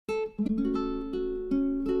Hi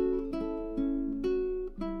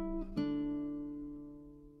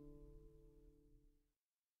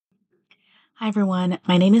everyone,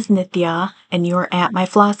 my name is Nithya, and you're at my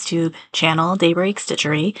Flosstube channel, Daybreak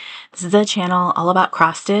Stitchery. This is a channel all about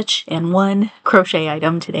cross-stitch and one crochet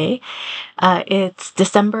item today. It's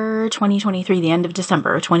December 2023, the end of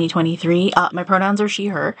December 2023. My pronouns are she,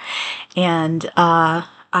 her, and I'm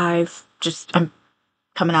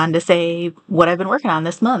coming on to say what I've been working on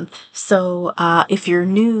this month. So if you're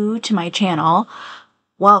new to my channel,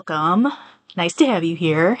 welcome. Nice to have you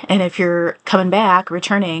here. And if you're coming back,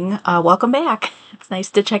 returning, welcome back. It's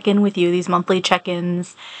nice to check in with you. These monthly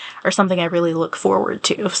check-ins are something I really look forward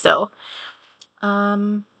to. So,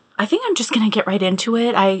 I think I'm just going to get right into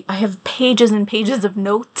it. I have pages and pages of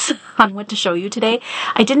notes on what to show you today.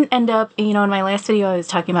 I didn't end up, in my last video I was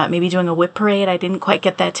talking about maybe doing a whip parade. I didn't quite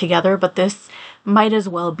get that together, but this might as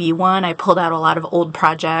well be one. I pulled out a lot of old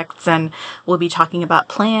projects, and we'll be talking about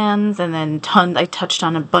plans, and then I touched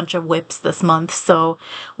on a bunch of whips this month, so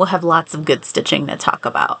we'll have lots of good stitching to talk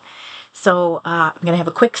about. So I'm going to have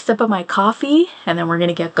a quick sip of my coffee, and then we're going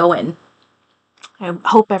to get going. I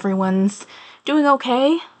hope everyone's doing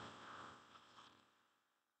okay.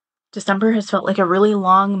 December has felt like a really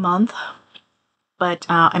long month, but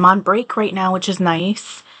I'm on break right now, which is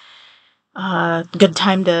nice. Good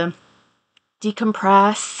time to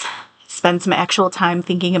decompress, spend some actual time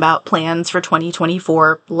thinking about plans for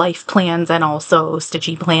 2024, life plans and also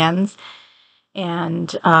stitchy plans,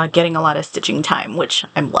 and getting a lot of stitching time, which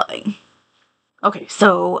I'm loving. Okay,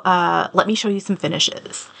 so let me show you some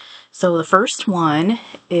finishes. So the first one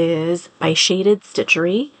is by Shaded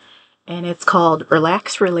Stitchery, and it's called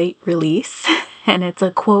Relax, Relate, Release, and it's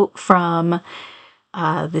a quote from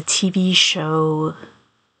the TV show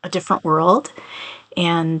A Different World.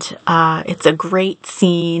 And it's a great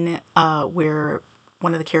scene where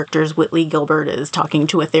one of the characters, Whitley Gilbert, is talking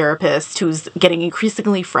to a therapist who's getting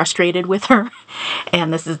increasingly frustrated with her.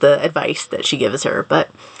 And this is the advice that she gives her. But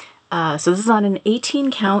so this is on an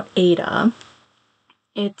 18 count Aida.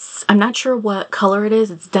 I'm not sure what color it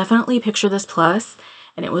is. It's definitely Picture This Plus.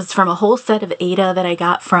 And it was from a whole set of Aida that I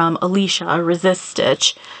got from Alicia,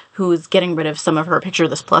 resiststitch, who's getting rid of some of her Picture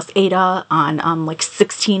This Plus Aida on like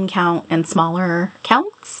 16 count and smaller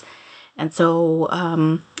counts. And so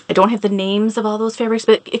I don't have the names of all those fabrics,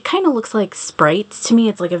 but it kind of looks like sprites to me.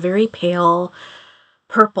 It's like a very pale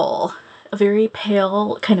purple, a very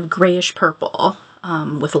pale kind of grayish purple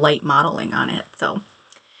with light modeling on it. So,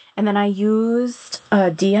 and then I used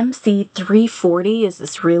DMC 340 is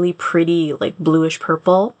this really pretty like bluish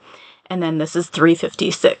purple. And then this is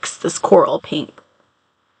 356, this coral pink.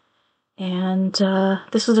 And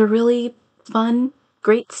this was a really fun,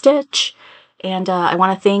 great stitch. And I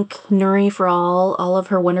want to thank Nuri for all of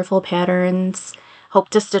her wonderful patterns. Hope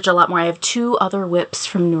to stitch a lot more. I have 2 other whips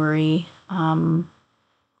from Nuri.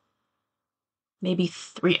 Maybe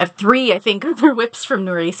 3. I have 3, I think, other whips from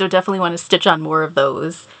Nuri. So definitely want to stitch on more of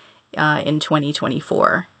those in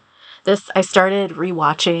 2024. I started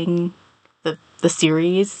rewatching the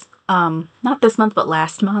series, not this month, but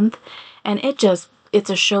last month. And it's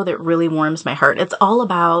a show that really warms my heart. It's all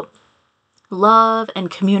about love and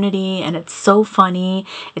community, and it's so funny.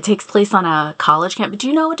 It takes place on a college campus. Do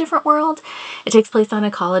you know A Different World? It takes place on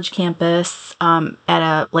a college campus at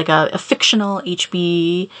a fictional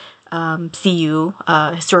HB CU,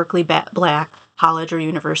 historically black college or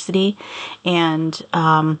university, and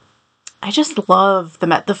I just love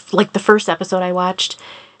the first episode I watched.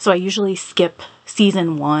 So I usually skip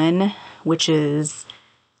season 1, which is.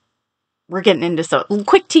 We're getting into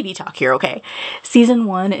quick TV talk here, okay? Season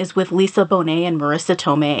 1 is with Lisa Bonet and Marissa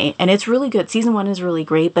Tomei, and it's really good. Season 1 is really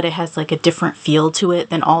great, but it has like a different feel to it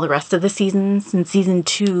than all the rest of the seasons. In season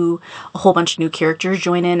 2, a whole bunch of new characters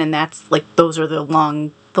join in, and that's like those are the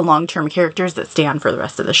long-term characters that stay on for the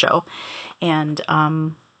rest of the show. And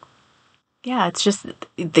yeah, it's just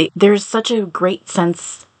there's such a great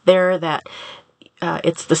sense there that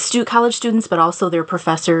it's the college students, but also their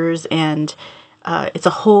professors, and it's a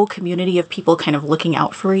whole community of people kind of looking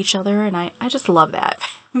out for each other, and I just love that.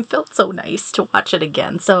 It felt so nice to watch it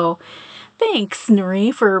again. So thanks,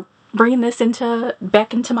 Nuri, for bringing this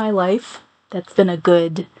back into my life. That's been a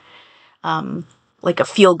good, like a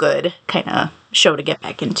feel-good kind of show to get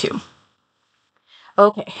back into.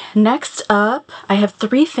 Okay, next up, I have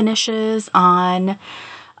 3 finishes on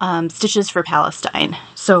Stitches for Palestine.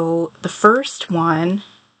 So the first one,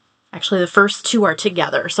 actually the first 2 are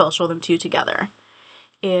together, so I'll show them to you together.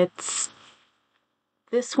 It's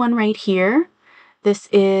this one right here. This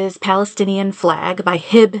is Palestinian Flag by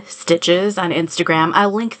Hibstitches on Instagram.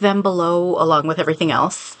 I'll link them below along with everything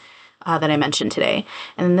else. that I mentioned today.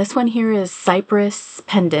 And then this one here is Cypress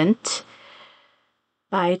Pendant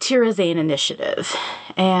by Tirazain.initiative.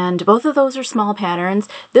 And both of those are small patterns.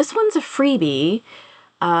 This one's a freebie.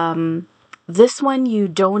 This one you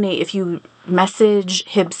donate, if you message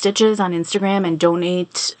Hibstitches on Instagram and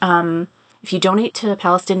donate, if you donate to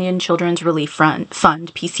Palestinian Children's Relief Fund,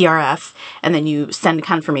 PCRF, and then you send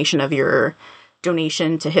confirmation of your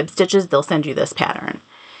donation to Hibstitches, they'll send you this pattern.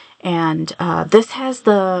 And this has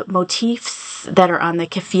the motifs that are on the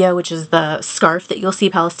keffiyeh, which is the scarf that you'll see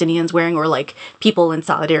Palestinians wearing, or like people in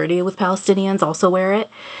solidarity with Palestinians also wear it.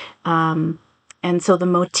 And so the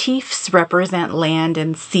motifs represent land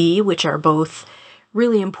and sea, which are both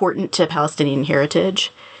really important to Palestinian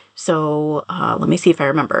heritage. So let me see if I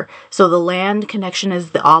remember. So the land connection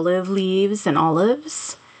is the olive leaves and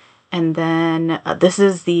olives. And then this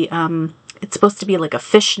is the, it's supposed to be like a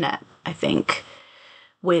fishnet, I think,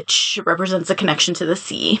 which represents a connection to the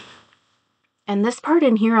sea. And this part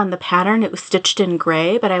in here on the pattern, it was stitched in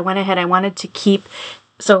gray, but I went ahead, I wanted to keep,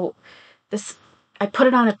 so this, I put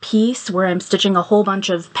it on a piece where I'm stitching a whole bunch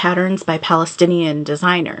of patterns by Palestinian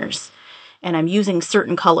designers, and I'm using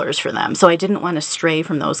certain colors for them. So I didn't want to stray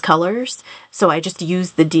from those colors. So I just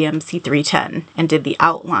used the DMC 310 and did the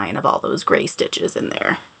outline of all those gray stitches in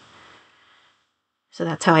there. So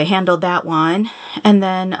that's how I handled that one. And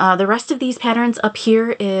then the rest of these patterns up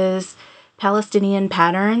here is Palestinian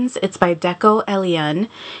Patterns. It's by DecoElian,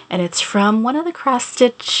 and it's from one of the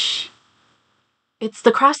cross-stitch... It's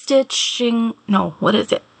the cross-stitching... No, what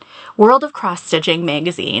is it? World of Cross-Stitching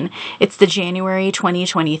magazine. It's the January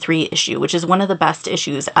 2023 issue, which is one of the best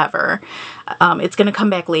issues ever. It's going to come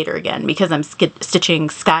back later again because I'm stitching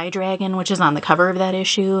Sky Dragon, which is on the cover of that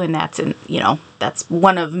issue, and that's in, you know, that's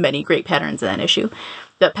one of many great patterns in that issue.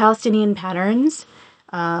 The Palestinian Patterns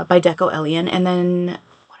by DecoElian, and then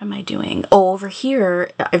what am I doing? Oh, over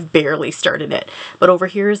here, I've barely started it, but over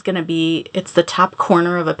here is going to be, it's the top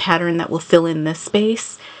corner of a pattern that will fill in this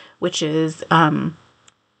space, which is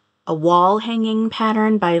a wall hanging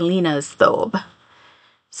pattern by Lina's Thobe.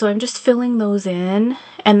 So I'm just filling those in,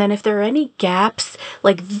 and then if there are any gaps,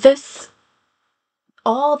 like this,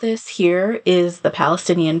 all this here is the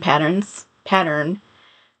Palestinian Patterns pattern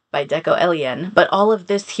by DecoElian, but all of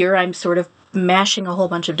this here I'm sort of mashing a whole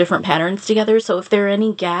bunch of different patterns together, so if there are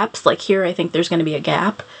any gaps, like here I think there's going to be a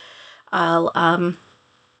gap, I'll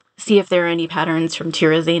see if there are any patterns from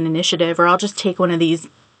Tirazain.initiative, or I'll just take one of these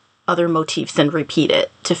other motifs and repeat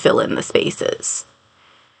it to fill in the spaces.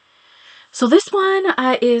 So this one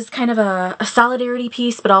is kind of a solidarity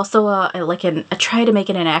piece, but also I try to make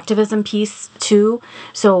it an activism piece too.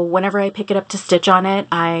 So whenever I pick it up to stitch on it,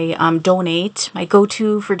 I donate. My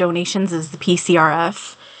go-to for donations is the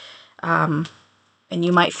PCRF. And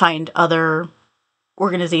you might find other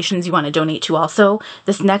organizations you want to donate to also.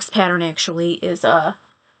 This next pattern actually is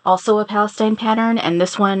also a Palestine pattern, and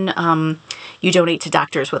this one you donate to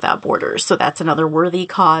Doctors Without Borders. So that's another worthy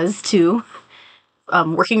cause too.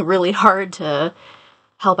 Working really hard to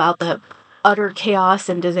help out the utter chaos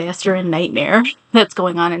and disaster and nightmare that's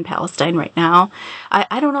going on in Palestine right now.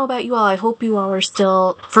 I don't know about you all. I hope you all are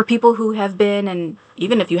still, for people who have been, and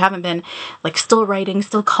even if you haven't been, like still writing,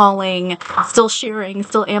 still calling, still sharing,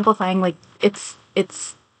 still amplifying, like it's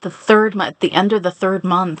the third month, the end of the third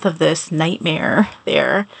month of this nightmare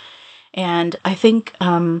there. And I think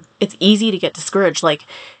it's easy to get discouraged, like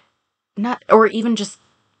not, or even just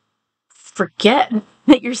forget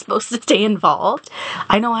that you're supposed to stay involved.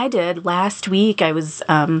 I know I did. Last week I was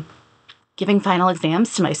giving final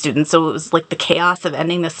exams to my students, so it was like the chaos of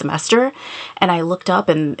ending the semester, and I looked up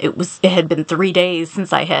and it had been 3 days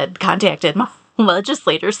since I had contacted my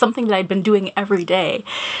legislators, something that I'd been doing every day.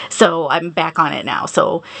 So I'm back on it now.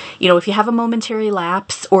 So, you know, if you have a momentary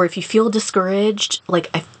lapse or if you feel discouraged, like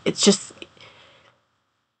it's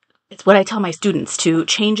what I tell my students too.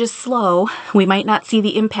 Change is slow. We might not see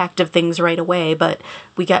the impact of things right away, but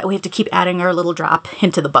we have to keep adding our little drop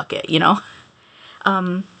into the bucket, you know?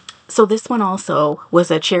 So this one also was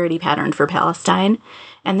a charity pattern for Palestine.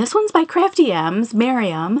 And this one's by Crafty Yams,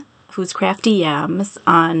 Miriam, who's Crafty Yams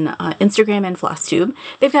on Instagram and Flosstube.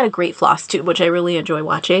 They've got a great Flosstube, which I really enjoy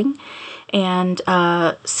watching. And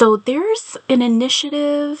so there's an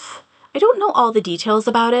initiative. I don't know all the details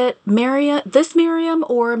about it. This Miriam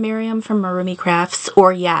or Miriam from Marumi Crafts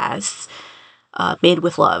or Yas, Made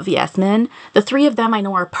with Love, Yasmin. The three of them I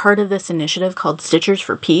know are part of this initiative called Stitchers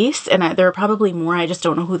for Peace, and there are probably more, I just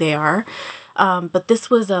don't know who they are. But this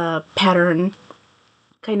was a pattern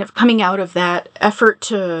kind of coming out of that effort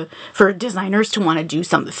for designers to want to do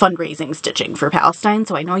some fundraising stitching for Palestine.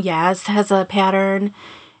 So I know Yaz has a pattern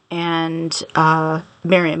and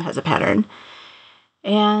Miriam has a pattern.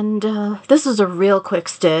 And this is a real quick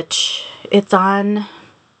stitch. It's on,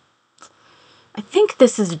 I think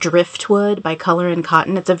this is Driftwood by Color and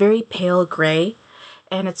Cotton. It's a very pale gray,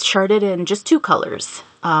 and it's charted in just 2 colors,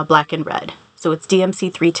 black and red. So it's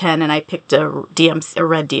DMC 310, and I picked a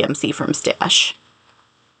red DMC from Stash.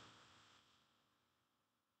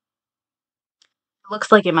 It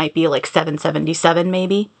looks like it might be like 777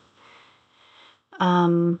 maybe.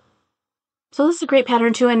 So this is a great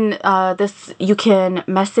pattern too, and this, you can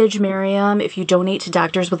message Miriam if you donate to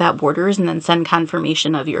Doctors Without Borders and then send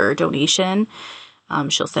confirmation of your donation.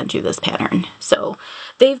 She'll send you this pattern. So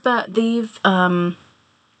both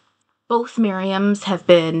Miriams have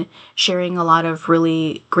been sharing a lot of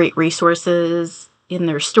really great resources in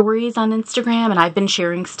their stories on Instagram, and I've been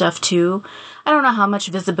sharing stuff too. I don't know how much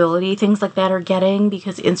visibility things like that are getting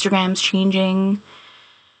because Instagram's changing,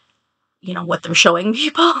 you know, what they're showing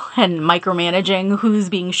people and micromanaging who's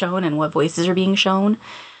being shown and what voices are being shown.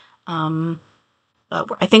 But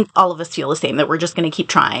I think all of us feel the same, that we're just going to keep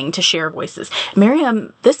trying to share voices.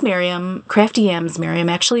 Miriam, Crafty Yams Miriam,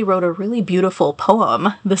 actually wrote a really beautiful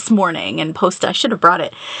poem this morning and posted. I should have brought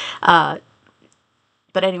it.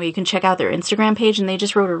 But anyway, you can check out their Instagram page, and they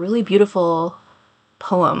just wrote a really beautiful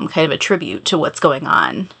poem, kind of a tribute to what's going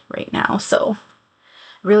on right now. So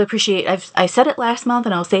really appreciate, I said it last month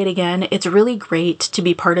and I'll say it again, it's really great to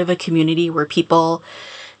be part of a community where people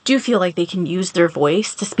do feel like they can use their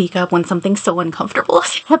voice to speak up when something so uncomfortable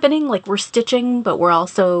is happening. Like, we're stitching, but we're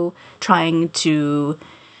also trying to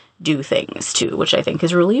do things too, which I think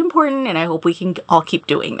is really important, and I hope we can all keep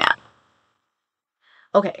doing that.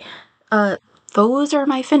 Okay, those are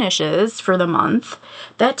my finishes for the month.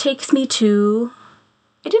 That takes me to,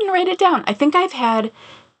 I didn't write it down, I think I've had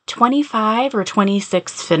 25 or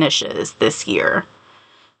 26 finishes this year.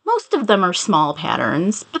 Most of them are small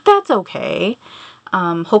patterns, but that's okay.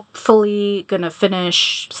 Hopefully gonna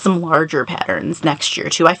finish some larger patterns next year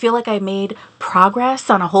too. I feel like I made progress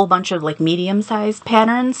on a whole bunch of like medium-sized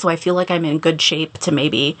patterns, so I feel like I'm in good shape to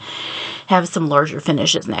maybe have some larger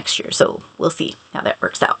finishes next year. So we'll see how that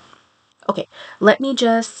works out. Okay, let me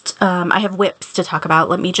just, I have whips to talk about.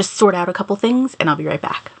 Let me just sort out a couple things and I'll be right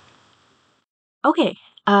back. Okay.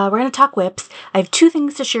 We're going to talk whips. I have 2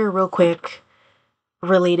 things to share real quick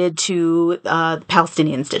related to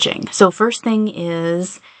Palestinian stitching. So first thing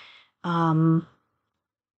is, I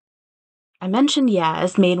mentioned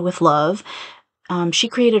Yaz, Made with Love. She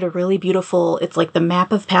created a really beautiful, it's like the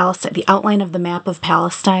map of Palestine, the outline of the map of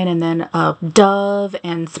Palestine, and then a dove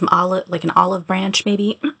and some olive, like an olive branch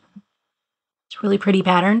maybe. It's a really pretty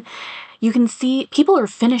pattern. You can see people are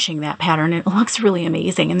finishing that pattern. It looks really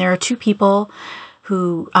amazing. And there are 2 people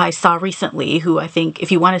who I saw recently who I think,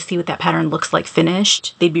 if you want to see what that pattern looks like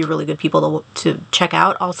finished, they'd be really good people to check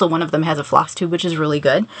out. Also, one of them has a Flosstube, which is really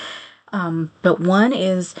good. But one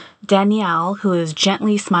is Danielle, who is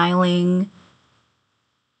Gently Smiling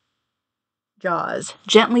Jaws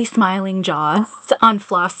on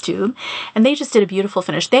Flosstube. And they just did a beautiful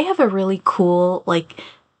finish. They have a really cool, like,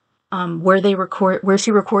 where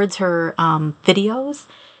she records her videos.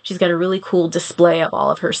 She's got a really cool display of all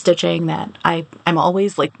of her stitching that I'm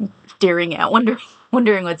always like staring at,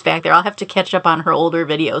 wondering what's back there. I'll have to catch up on her older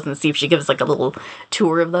videos and see if she gives like a little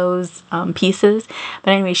tour of those pieces.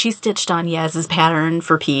 But anyway, she stitched on Yaz's pattern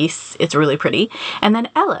for Peace. It's really pretty. And then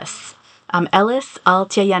Ellis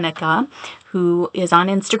Altyayenica, who is on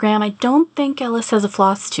Instagram. I don't think Ellis has a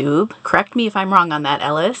Flosstube. Correct me if I'm wrong on that,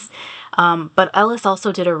 Ellis. But Ellis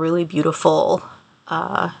also did a really beautiful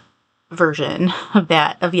version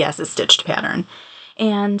of Yaz's stitched pattern.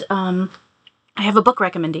 And I have a book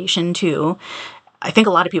recommendation too. I think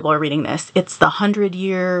a lot of people are reading this. It's the 100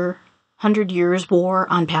 Years War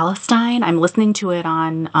on Palestine. I'm listening to it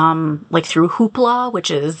on like through Hoopla,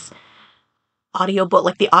 which is audiobook,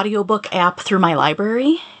 like the audiobook app through my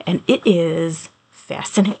library, and it is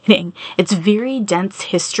fascinating. It's very dense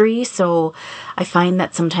history, so I find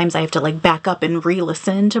that sometimes I have to like back up and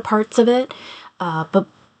re-listen to parts of it. But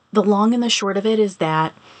the long and the short of it is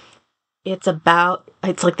that it's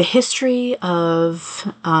like the history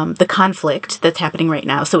of the conflict that's happening right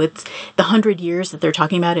now. So it's the 100 years that they're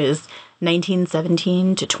talking about is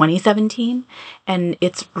 1917 to 2017, and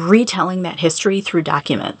it's retelling that history through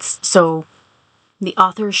documents. So the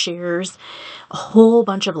author shares a whole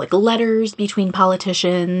bunch of like letters between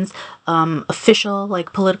politicians, official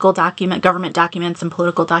like government documents and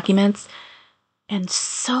political documents. And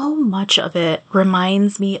so much of it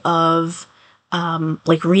reminds me of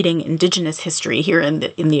like reading Indigenous history here in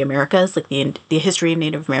the Americas, like the history of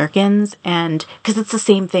Native Americans, and because it's the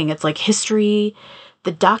same thing. It's like history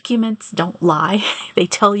The documents don't lie. They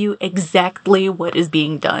tell you exactly what is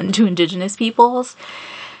being done to Indigenous peoples,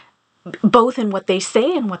 both in what they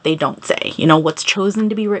say and what they don't say. You know, what's chosen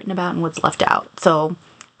to be written about and what's left out. So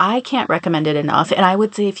I can't recommend it enough. And I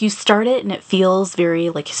would say if you start it and it feels very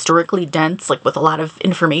like historically dense, like with a lot of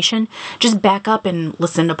information, just back up and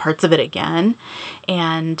listen to parts of it again.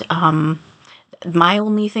 And my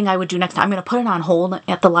only thing I would do next time, I'm going to put it on hold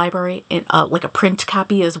at the library, in, like a print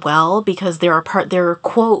copy as well, because there are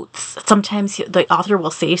quotes. Sometimes the author will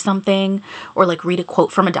say something or like read a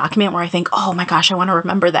quote from a document where I think, oh my gosh, I want to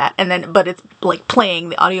remember that. And then, but it's like playing,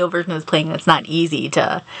 the audio version is playing, and it's not easy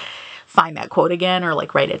to find that quote again or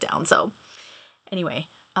like write it down. So anyway,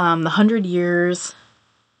 the 100 Years,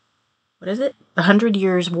 what is it? The 100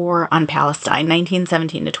 Years War on Palestine,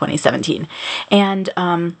 1917 to 2017.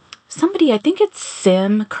 And, somebody, I think it's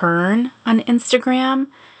Sim Kern on Instagram,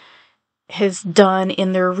 has done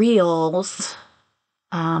in their reels,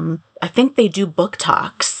 I think they do book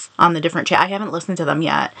talks on the different I haven't listened to them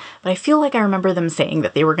yet, but I feel like I remember them saying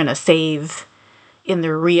that they were going to save in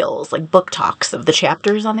their reels, like book talks of the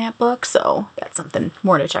chapters on that book, so that's something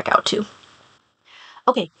more to check out too.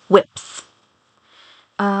 Okay, whips.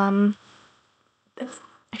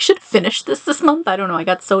 I should have finished this month. I don't know. I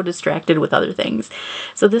got so distracted with other things.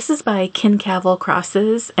 So this is by Kincavel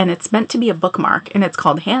Crosses, and it's meant to be a bookmark, and it's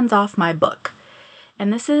called Hands Off My Book.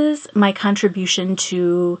 And this is my contribution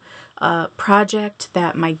to a project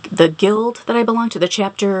that the guild that I belong to, the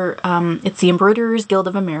chapter, it's the Embroiderers Guild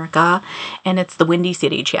of America, and it's the Windy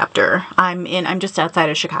City chapter. I'm just outside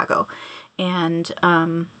of Chicago. And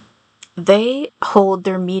they hold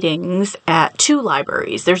their meetings at 2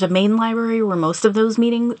 libraries. There's a main library where most of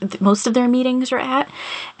their meetings are at.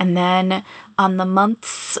 And then on the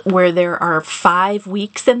months where there are 5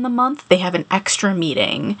 weeks in the month, they have an extra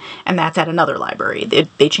meeting, and that's at another library.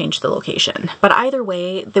 They change the location. But either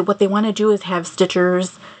way, what they want to do is have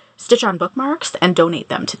stitchers stitch on bookmarks and donate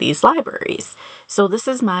them to these libraries. So this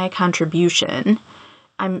is my contribution.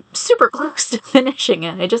 I'm super close to finishing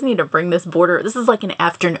it. I just need to bring this border. This is like an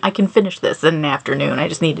afternoon. I can finish this in an afternoon. I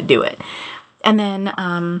just need to do it. And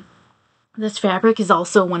then this fabric is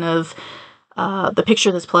also one of the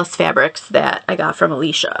Picture This Plus fabrics that I got from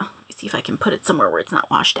Alicia. Let me see if I can put it somewhere where it's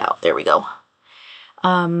not washed out. There we go.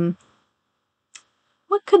 What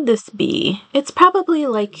could this be? It's probably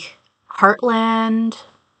like Heartland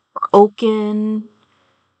or Oaken.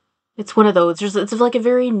 It's one of those. It's like a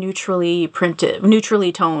very neutrally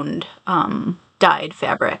toned, dyed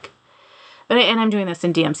fabric. And I'm doing this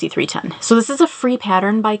in DMC 310. So this is a free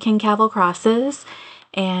pattern by Kincavel Crosses.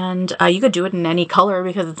 And you could do it in any color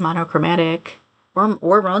because it's monochromatic. Or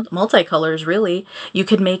multicolors, really. You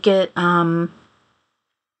could make it, you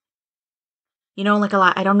know, like a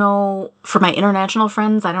lot. I don't know, for my international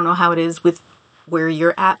friends, I don't know how it is with where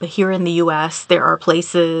you're at. But here in the U.S., there are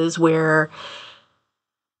places where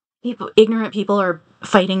ignorant people are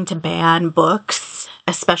fighting to ban books,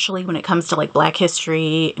 especially when it comes to like Black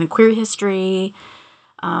history and queer history.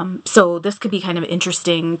 So this could be kind of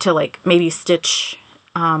interesting to like maybe stitch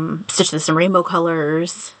this in rainbow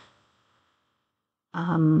colors.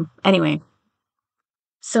 Anyway,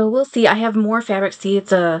 so we'll see. I have more fabric. See,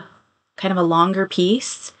 it's a kind of a longer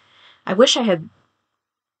piece. I wish I had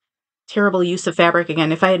terrible use of fabric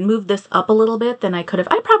again. If I had moved this up a little bit, then I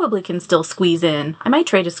probably can still squeeze in. I might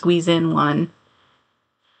try to squeeze in one.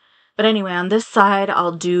 But anyway, on this side,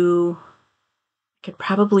 I could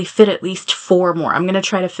probably fit at least 4 more. I'm going to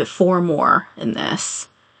try to fit 4 more in this.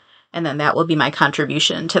 And then that will be my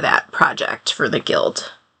contribution to that project for the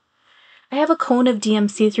guild. I have a cone of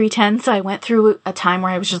DMC 310, so I went through a time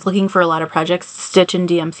where I was just looking for a lot of projects to stitch in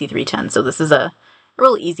DMC 310. So this is a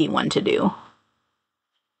real easy one to do.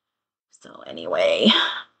 So anyway,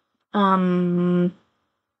 yeah,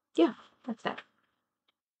 that's that.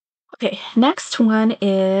 Okay, next one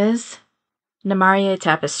is Namárië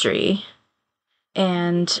Tapestry.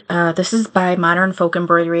 And this is by Modern Folk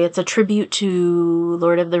Embroidery. It's a tribute to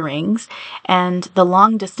Lord of the Rings. And the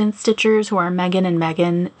long distance stitchers, who are Megan and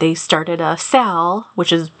Megan, they started a SAL,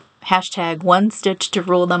 which is hashtag one stitch to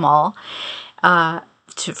rule them all,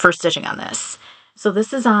 for stitching on this. So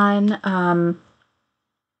this is on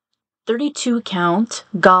 32 count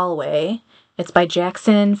Galway. It's by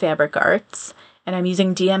Jackson Fabric Arts, and I'm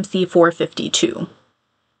using DMC 452.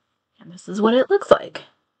 And this is what it looks like.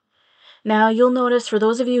 Now you'll notice, for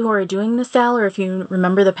those of you who are doing the SAL, or if you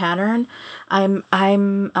remember the pattern, I'm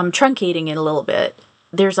truncating it a little bit.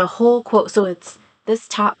 There's a whole quote, so it's this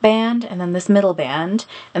top band and then this middle band,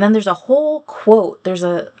 and then there's a whole quote. There's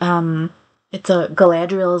a it's a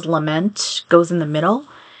Galadriel's lament goes in the middle.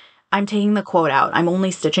 I'm taking the quote out. I'm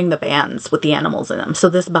only stitching the bands with the animals in them. So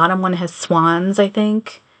this bottom one has swans, I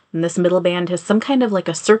think. And this middle band has some kind of like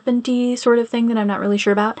a serpenty sort of thing that I'm not really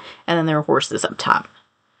sure about. And then there are horses up top.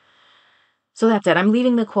 So that's it. I'm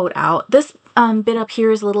leaving the quote out. This bit up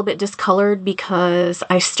here is a little bit discolored because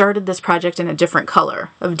I started this project in a different color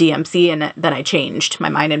of DMC and then I changed my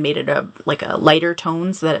mind and made it like a lighter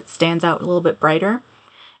tone so that it stands out a little bit brighter.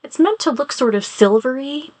 It's meant to look sort of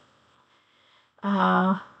silvery,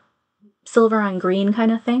 silver on green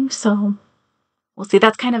kind of thing. So we'll see.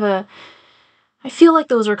 That's kind of I feel like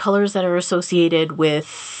those are colors that are associated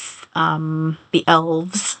with the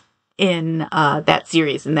elves in that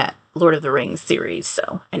series, in that Lord of the Rings series.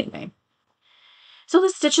 So anyway. So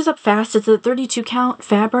this stitches up fast. It's a 32 count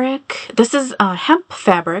fabric. This is hemp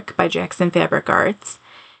fabric by Jackson Fabric Arts.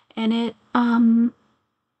 And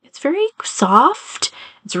it's very soft.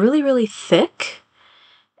 It's really, really thick.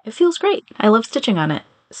 It feels great. I love stitching on it.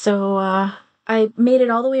 So I made it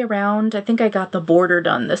all the way around. I think I got the border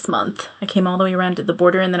done this month. I came all the way around to the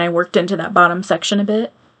border and then I worked into that bottom section a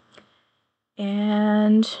bit.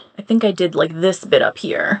 And I think I did like this bit up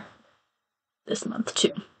here this month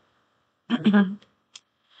too.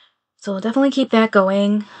 So I'll definitely keep that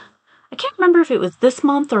going. I can't remember if it was this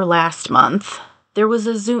month or last month. There was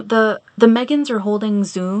a Zoom, the Megans are holding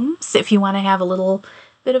Zooms if you want to have a little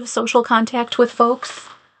bit of social contact with folks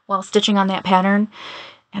while stitching on that pattern.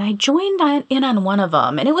 And I joined in on one of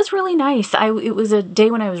them, and it was really nice. It was a day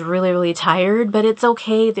when I was really, really tired, but it's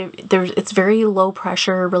okay. It's very low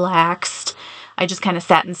pressure, relaxed. I just kind of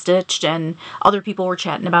sat and stitched, and other people were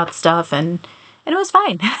chatting about stuff, and it was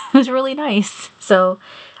fine. It was really nice. So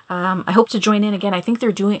I hope to join in again. I think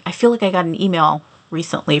they're doing, I feel like I got an email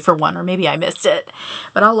recently for one, or maybe I missed it,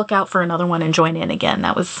 but I'll look out for another one and join in again.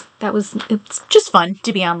 It's just fun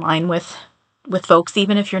to be online with folks,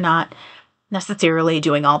 even if you're not necessarily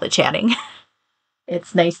doing all the chatting.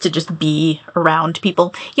 It's nice to just be around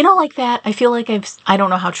people, like that. I feel like I don't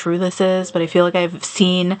know how true this is, but I feel like I've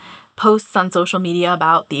seen posts on social media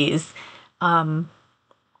about these,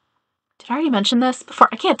 did I already mention this before?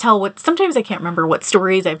 I can't tell sometimes I can't remember what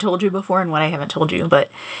stories I've told you before and what I haven't told you,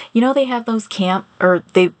 but they have those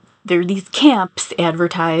there are these camps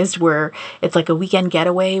advertised where it's like a weekend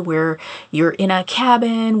getaway where you're in a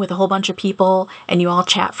cabin with a whole bunch of people and you all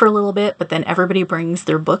chat for a little bit, but then everybody brings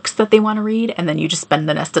their books that they want to read and then you just spend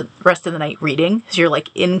the rest of the night reading. So you're like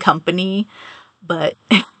in company, but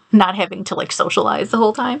not having to like socialize the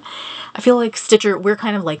whole time. I feel like we're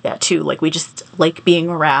kind of like that too. Like we just like being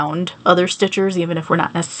around other stitchers, even if we're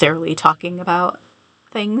not necessarily talking about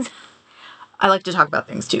things. I like to talk about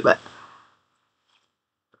things too, but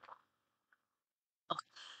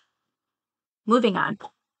moving on.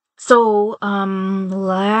 So,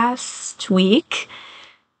 last week,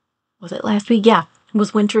 was it last week? Yeah, it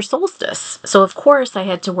was winter solstice. So of course I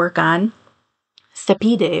had to work on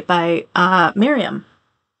Sepideh by Miriam.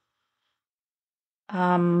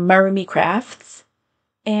 Marumi Crafts,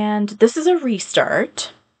 and this is a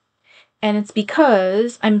restart, and it's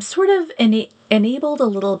because I'm sort of enabled a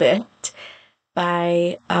little bit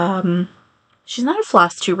by she's not a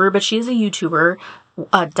Flosstuber, but she's a YouTuber.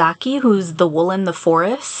 Daki, who's the Wool in the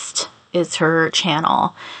Forest, is her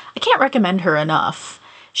channel. I can't recommend her enough.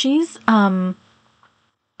 She's I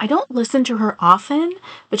don't listen to her often,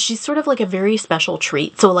 but she's sort of like a very special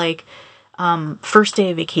treat. So like first day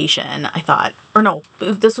of vacation, I thought, or no,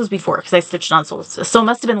 this was before because I stitched on solstice. So it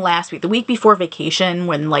must have been last week, the week before vacation,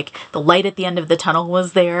 when like the light at the end of the tunnel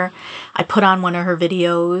was there. I put on one of her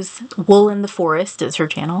videos. Wool in the Forest is her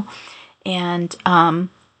channel. And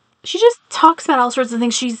she just talks about all sorts of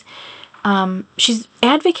things. She's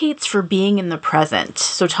advocates for being in the present.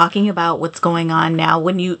 So talking about what's going on now.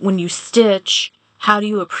 When you stitch, how do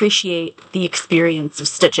you appreciate the experience of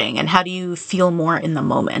stitching and how do you feel more in the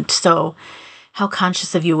moment? So how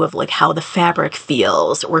conscious of you of like how the fabric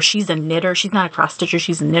feels, or she's a knitter. She's not a cross stitcher.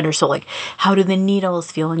 She's a knitter. So like, how do the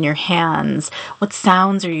needles feel in your hands? What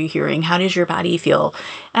sounds are you hearing? How does your body feel?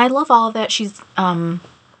 And I love all of that. She's,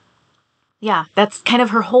 yeah, that's kind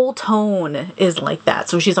of her whole tone is like that.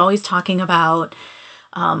 So she's always talking about,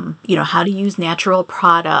 how to use natural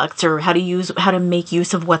products or how to make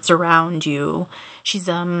use of what's around you. She's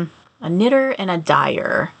a knitter and a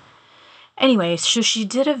dyer. Anyway, so she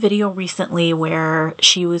did a video recently where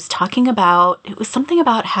she was talking about, it was something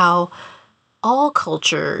about how all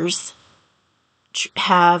cultures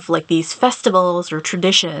have like these festivals or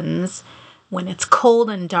traditions when it's cold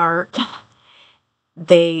and dark.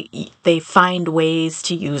 They find ways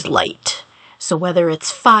to use light. So whether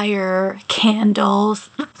it's fire,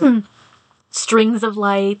 candles, strings of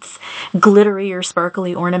lights, glittery or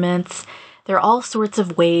sparkly ornaments, there are all sorts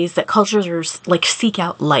of ways that cultures are like seek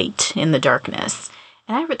out light in the darkness.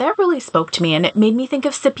 And that really spoke to me, and it made me think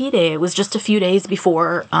of Sepideh. It was just a few days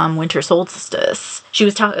before winter solstice.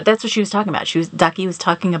 That's what she was talking about. Daki was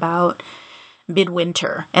talking about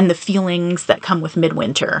midwinter and the feelings that come with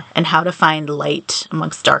midwinter and how to find light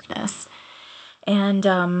amongst darkness. And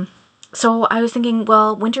so I was thinking,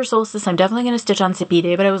 well, winter solstice, I'm definitely going to stitch on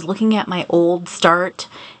Sepideh, but I was looking at my old start,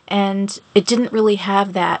 and it didn't really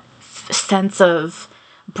have that sense of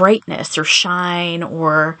brightness or shine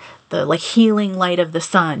or the like healing light of the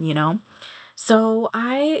sun, you know? So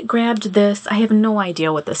I grabbed this. I have no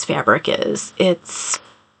idea what this fabric is. It's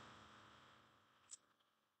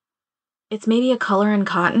maybe a color in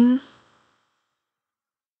cotton.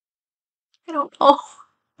 I don't know.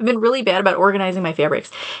 I've been really bad about organizing my fabrics.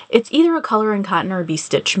 It's either a color in cotton or Be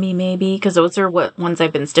Stitch Me, maybe, because those are what ones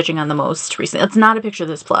I've been stitching on the most recently. It's not a picture of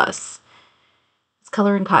this plus. It's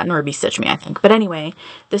color in cotton or Be Stitch Me, I think. But anyway,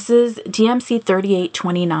 this is DMC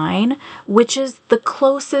 3829, which is the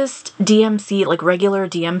closest DMC, like regular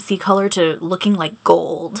DMC color, to looking like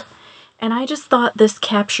gold. And I just thought this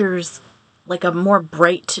captures like a more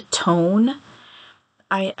bright tone.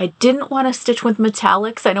 I didn't want to stitch with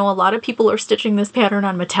metallics. I know a lot of people are stitching this pattern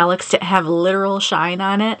on metallics to have literal shine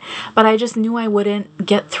on it, but I just knew I wouldn't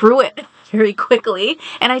get through it very quickly.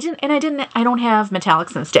 And I don't have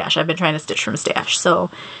metallics in stash. I've been trying to stitch from stash.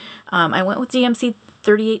 So I went with DMC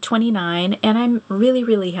 3829, and I'm really,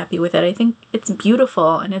 really happy with it. I think it's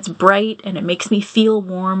beautiful, and it's bright, and it makes me feel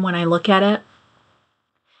warm when I look at it.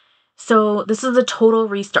 So this is a total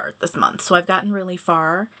restart this month, so I've gotten really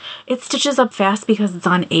far. It stitches up fast because it's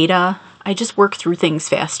on Aida. I just work through things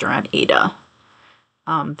faster on Aida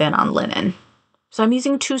than on linen. So I'm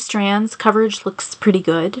using 2 strands. Coverage looks pretty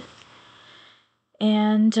good.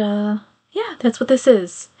 And yeah, that's what this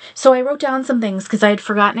is. So I wrote down some things because I had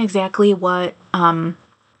forgotten exactly what,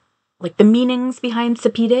 like the meanings behind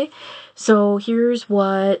Sepideh. So here's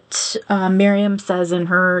what Miriam says in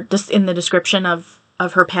the description of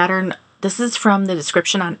her pattern. This is from the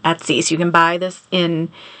description on Etsy, so you can buy this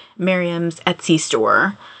in Miriam's Etsy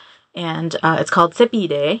store, and it's called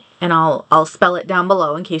Sepideh, and I'll spell it down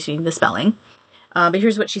below in case you need the spelling. But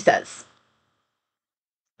here's what she says.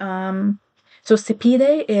 So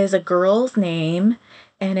Sepideh is a girl's name,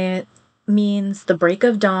 and it means the break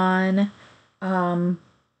of dawn,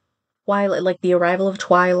 twilight, like the arrival of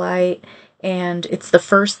twilight, and it's the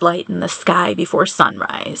first light in the sky before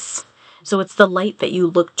sunrise. So it's the light that you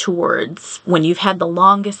look towards when you've had the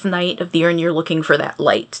longest night of the year and you're looking for that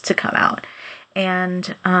light to come out.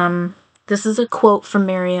 And this is a quote from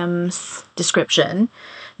Miriam's description.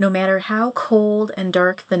 No matter how cold and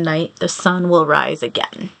dark the night, the sun will rise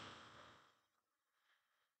again.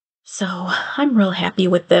 So I'm real happy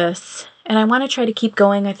with this. And I want to try to keep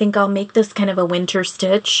going. I think I'll make this kind of a winter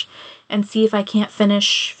stitch and see if I can't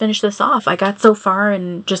finish this off. I got so far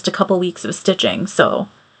in just a couple weeks of stitching, so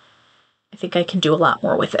I think I can do a lot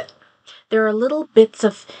more with it. There are little bits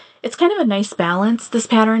of, it's kind of a nice balance, this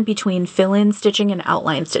pattern, between fill-in stitching and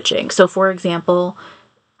outline stitching. So for example,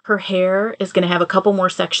 her hair is going to have a couple more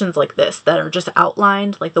sections like this that are just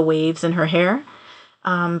outlined, like the waves in her hair.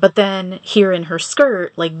 But then here in her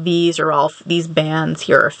skirt, like these bands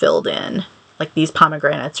here are filled in, like these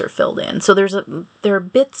pomegranates are filled in. So there are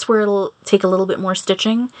bits where it'll take a little bit more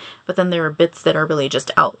stitching, but then there are bits that are really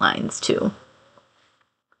just outlines too.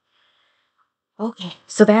 Okay,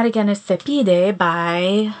 so that again is Sepideh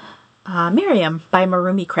by Miriam, by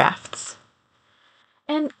Marumi Crafts.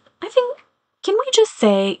 And I think, can we just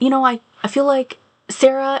say, you know, I feel like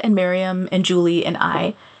Sarah and Miriam and Julie and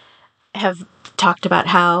I have talked about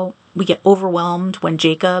how we get overwhelmed when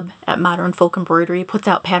Jacob at Modern Folk Embroidery puts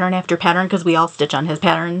out pattern after pattern because we all stitch on his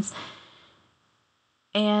patterns.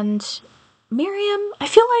 And Miriam, I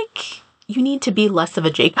feel like you need to be less of a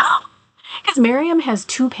Jacob. Because Miriam has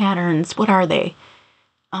 2 patterns. What are they?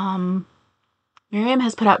 Miriam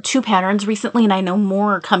has put out 2 patterns recently, and I know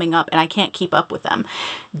more are coming up, and I can't keep up with them.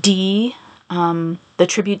 The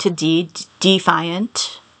tribute to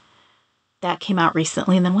Defiant, that came out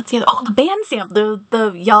recently. And then what's the other? Oh, the band sampler,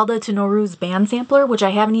 the Yalda to Nowruz band sampler, which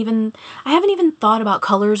I haven't even thought about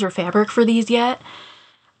colors or fabric for these yet.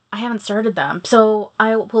 I haven't started them. So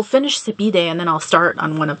I will finish Sepideh and then I'll start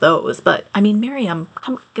on one of those. But I mean, Miriam,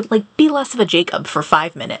 be less of a Jacob for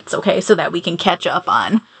 5 minutes, okay? So that we can catch up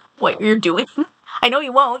on what you're doing. I know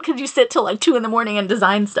you won't because you sit till like 2 in the morning and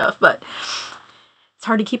design stuff, but it's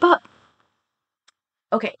hard to keep up.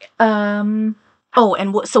 Okay. Oh,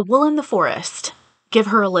 and so Wool in the Forest. Give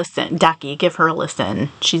her a listen. Daki, give her a listen.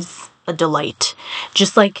 She's a delight.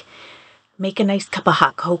 Just like make a nice cup of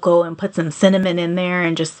hot cocoa and put some cinnamon in there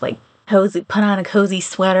and just like put on a cozy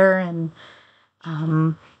sweater, and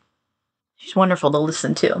she's wonderful to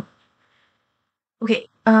listen to. Okay,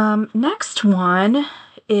 next one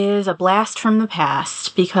is a blast from the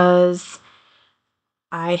past, because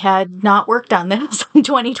I had not worked on this in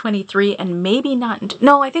 2023, and maybe not,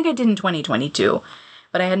 no, I think I did in 2022,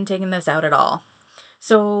 but I hadn't taken this out at all.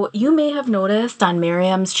 So you may have noticed on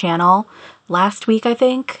Miriam's channel last week, I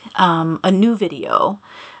think, a new video,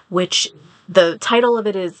 which the title of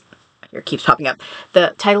it is, here it keeps popping up,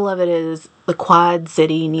 the title of it is The Quad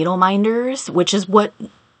City Needle Minders, which is what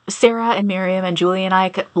Sarah and Miriam and Julie and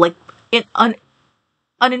I like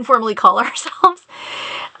uninformally call ourselves.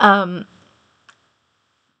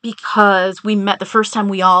 Because we met, the first time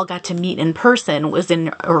we all got to meet in person was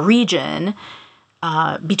in a region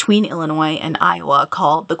between Illinois and Iowa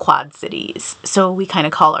called the Quad Cities. So we kind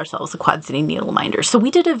of call ourselves the Quad City Needle Minders. So we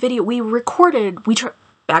did a video,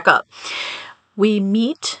 back up. We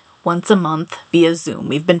meet once a month via Zoom.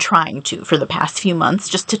 We've been trying to for the past few months,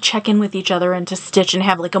 just to check in with each other and to stitch and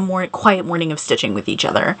have like a more quiet morning of stitching with each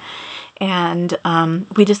other. And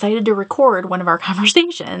we decided to record one of our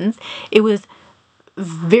conversations. It was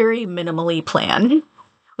very minimally planned.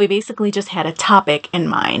 We basically just had a topic in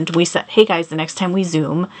mind. We said, hey guys, the next time we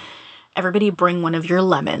Zoom, everybody bring one of your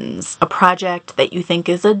lemons, a project that you think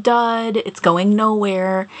is a dud, it's going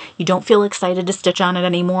nowhere, you don't feel excited to stitch on it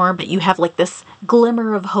anymore, but you have like this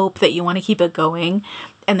glimmer of hope that you want to keep it going,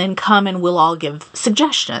 and then come and we'll all give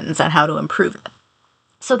suggestions on how to improve it.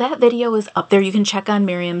 So that video is up there. You can check on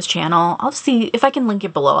Miriam's channel. I'll see if I can link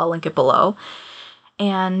it below. I'll link it below.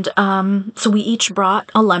 And so we each brought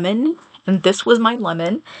a lemon, and this was my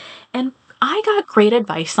lemon, and I got great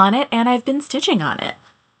advice on it, and I've been stitching on it.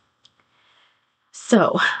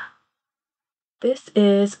 So this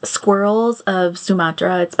is Squirrels of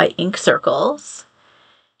Sumatra. It's by Ink Circles,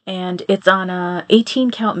 and it's on a 18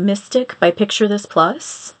 count Mystic by Picture This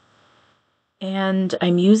Plus, and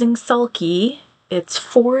I'm using Sulky. It's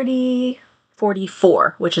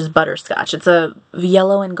 4044, which is butterscotch. It's a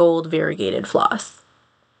yellow and gold variegated floss.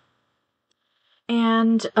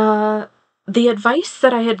 And the advice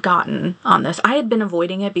that I had gotten on this, I had been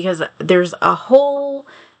avoiding it because there's a whole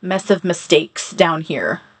mess of mistakes down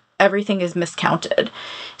here. Everything is miscounted.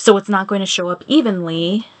 So it's not going to show up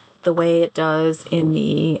evenly the way it does in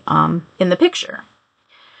the picture.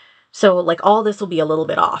 So like all this will be a little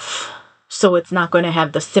bit off. So it's not going to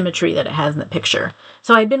have the symmetry that it has in the picture.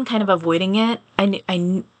 So I'd been kind of avoiding it. I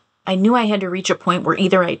knew I had to reach a point where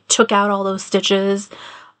either I took out all those stitches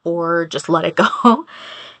or just let it go.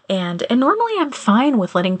 And normally I'm fine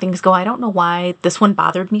with letting things go. I don't know why this one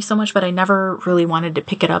bothered me so much, but I never really wanted to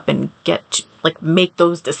pick it up and make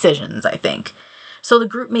those decisions, I think. So the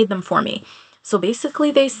group made them for me. So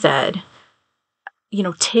basically they said, you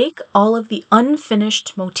know, take all of the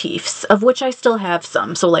unfinished motifs, of which I still have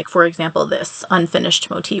some. So like, for example, this unfinished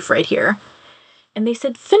motif right here. And they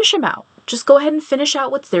said, finish them out. Just go ahead and finish out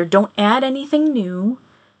what's there. Don't add anything new,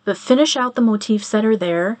 but finish out the motifs that are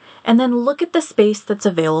there, and then look at the space that's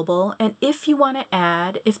available. And if you want to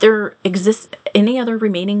add, if there exists any other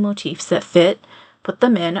remaining motifs that fit, put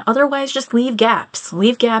them in. Otherwise, just leave gaps.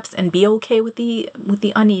 Leave gaps and be okay with the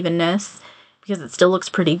unevenness, because it still looks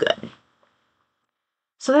pretty good.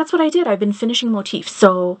 So that's what I did. I've been finishing motifs.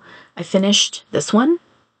 So I finished this one.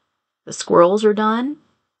 The squirrels are done.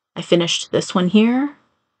 I finished this one here.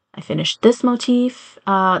 I finished this motif.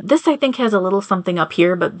 This I think has a little something up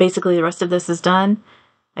here, but basically the rest of this is done.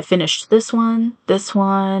 I finished this one, this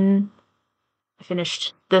one. I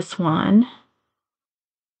finished this one.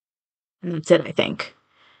 And that's it, I think.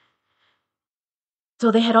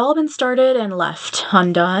 So they had all been started and left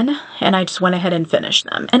undone, and I just went ahead and finished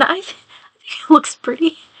them. And I think it looks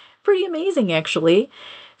pretty amazing, actually.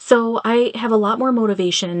 So I have a lot more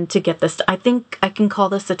motivation to get this. I think I can call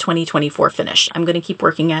this a 2024 finish. I'm going to keep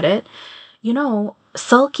working at it. You know,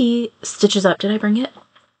 Sulky stitches up. Did I bring it?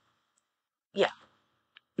 Yeah.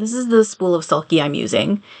 This is the spool of Sulky I'm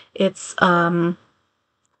using. It's, everything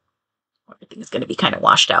is going to be kind of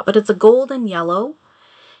washed out, but it's a gold and yellow.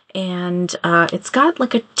 And it's got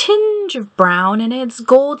like a tinge of brown in it. It's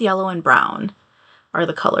gold, yellow, and brown are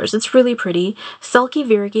the colors. It's really pretty. Sulky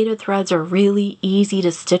variegated threads are really easy to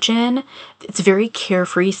stitch in. It's very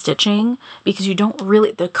carefree stitching because you don't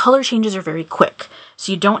really, the color changes are very quick.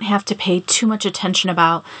 So you don't have to pay too much attention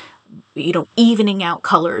about, you know, evening out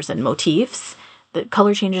colors and motifs. The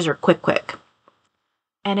color changes are quick.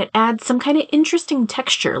 And it adds some kind of interesting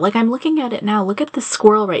texture. Like I'm looking at it now. Look at the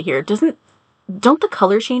squirrel right here. Don't the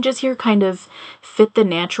color changes here kind of fit the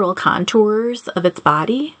natural contours of its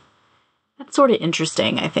body? That's sort of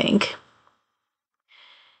interesting, I think.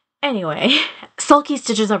 Anyway, sulky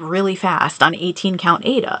stitches up really fast on 18 count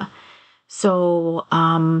Aida. So,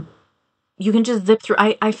 you can just zip through.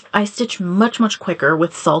 I stitch much quicker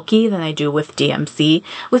with sulky than I do with DMC.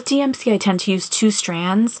 With DMC, I tend to use 2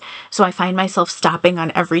 strands, so I find myself stopping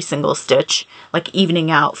on every single stitch, like evening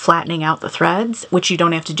out, flattening out the threads, which you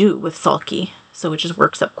don't have to do with sulky, so it just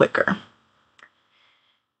works up quicker.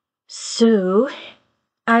 So,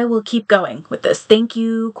 I will keep going with this. Thank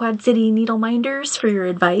you, Quad City Needle Minders, for your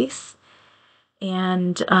advice.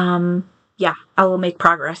 And, yeah, I will make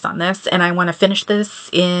progress on this, and I want to finish this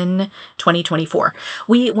in 2024.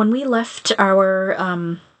 When we left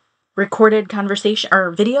our recorded conversation, our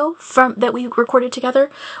video that we recorded together,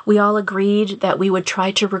 we all agreed that we would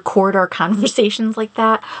try to record our conversations like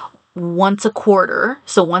that once a quarter.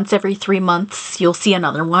 So once every 3 months, you'll see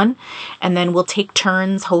another one, and then we'll take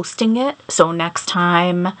turns hosting it. So next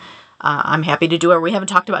time, I'm happy to do it. We haven't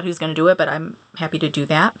talked about who's going to do it, but I'm happy to do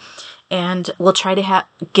that. And we'll try to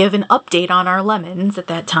give an update on our lemons at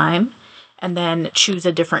that time, and then choose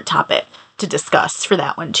a different topic to discuss for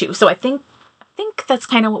that one too. So I think that's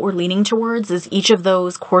kind of what we're leaning towards, is each of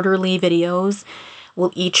those quarterly videos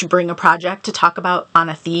will each bring a project to talk about on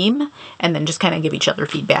a theme, and then just kind of give each other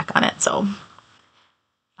feedback on it. So,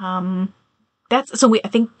 I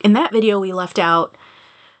think in that video we left out,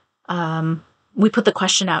 we put the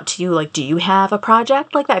question out to you, like, do you have a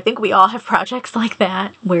project like that? I think we all have projects like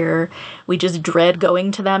that where we just dread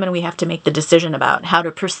going to them and we have to make the decision about how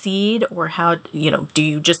to proceed, or how, do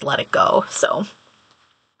you just let it go? So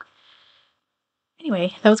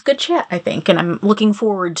anyway, that was good chat, I think, and I'm looking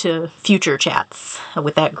forward to future chats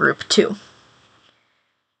with that group too.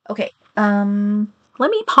 Okay, let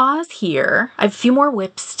me pause here. I have a few more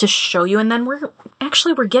whips to show you, and then we're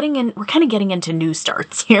kind of getting into new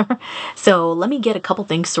starts here. So let me get a couple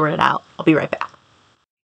things sorted out. I'll be right back.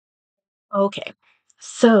 Okay,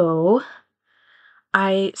 so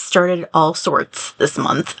I started all sorts this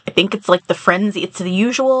month. I think it's like the frenzy. It's the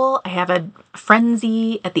usual. I have a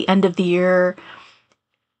frenzy at the end of the year.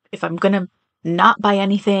 If I'm going to not buy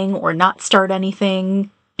anything or not start anything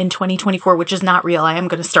in 2024, which is not real, I am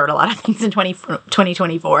going to start a lot of things in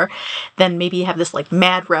 2024, then maybe you have this like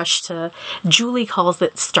mad rush to, Julie calls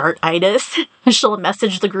it start-itis. She'll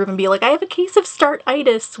message the group and be like, I have a case of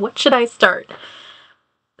start-itis. What should I start?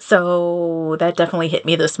 So that definitely hit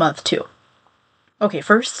me this month too. Okay,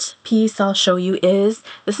 first piece I'll show you is,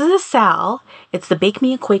 this is a sal. It's the Bake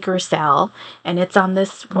Me a Quaker sal, and it's on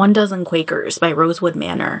this 1 Dozen Quakers by Rosewood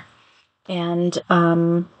Manor. And,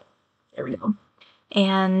 there we go.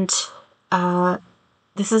 And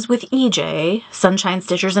this is with EJ, Sunshine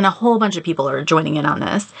Stitchers, and a whole bunch of people are joining in on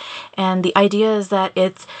this. And the idea is that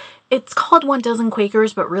it's called 1 Dozen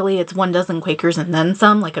Quakers, but really it's 1 Dozen Quakers and then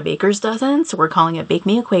some, like a baker's dozen. So we're calling it Bake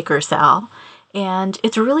Me a Quaker sal. And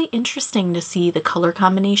it's really interesting to see the color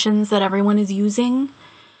combinations that everyone is using.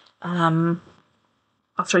 I'll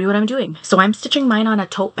show you what I'm doing. So I'm stitching mine on a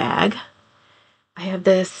tote bag. I have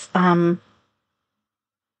this, here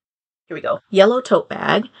we go, yellow tote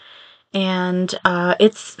bag, and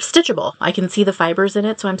it's stitchable. I can see the fibers in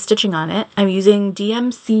it, so I'm stitching on it. I'm using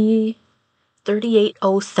DMC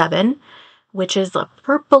 3807, which is a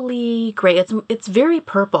purpley gray. It's very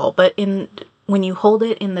purple, but when you hold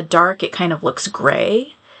it in the dark, it kind of looks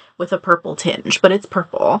gray with a purple tinge, but it's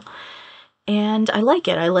purple. And I like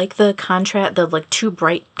it. I like the contrast, the like 2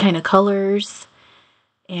 bright kind of colors.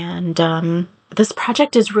 And this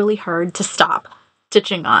project is really hard to stop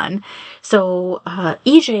stitching on. So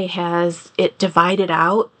EJ has it divided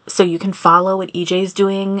out so you can follow what EJ's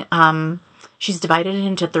doing. She's divided it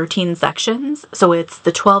into 13 sections. So it's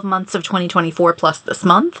the 12 months of 2024 plus this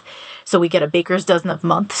month. So we get a baker's dozen of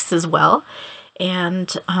months as well.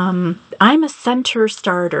 And I'm a center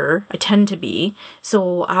starter. I tend to be.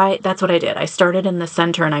 So that's what I did. I started in the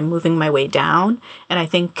center and I'm moving my way down. And I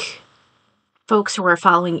think folks who are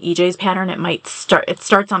following EJ's pattern, it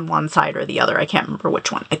starts on one side or the other. I can't remember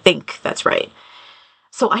which one. I think that's right.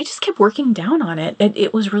 So I just kept working down on it.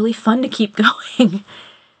 It was really fun to keep going.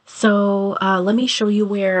 So let me show you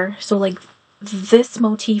where, so like this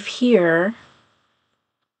motif here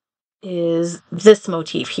is this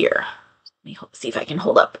motif here. Let me see if I can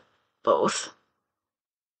hold up both.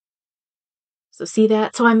 So see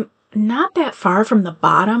that? So I'm not that far from the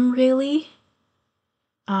bottom really.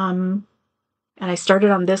 And I started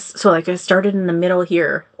on this, so like I started in the middle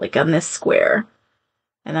here, like on this square,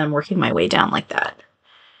 and then I'm working my way down like that.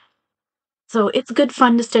 So it's good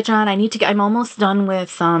fun to stitch on. I'm almost done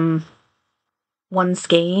with one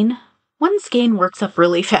skein. One skein works up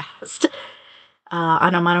really fast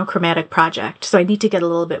on a monochromatic project. So I need to get a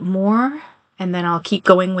little bit more, and then I'll keep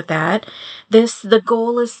going with that. The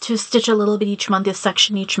goal is to stitch a little bit each month, a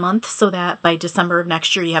section each month, so that by December of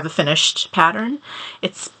next year you have a finished pattern.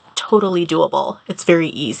 It's totally doable. It's very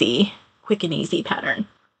easy, quick and easy pattern.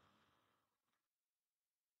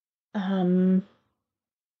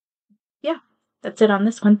 Yeah, that's it on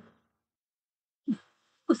this one. Oh,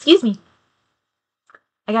 excuse me.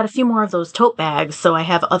 I got a few more of those tote bags, so I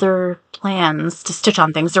have other plans to stitch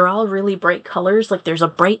on things. They're all really bright colors. Like there's a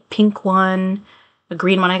bright pink one, a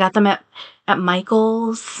green one. I got them at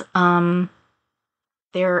Michael's.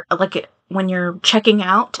 They're like when you're checking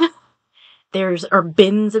out, are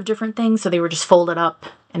bins of different things, so they were just folded up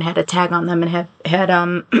and had a tag on them and had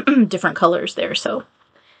different colors there. So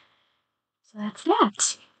that's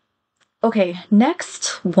that. Okay,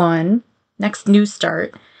 next new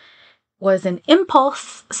start was an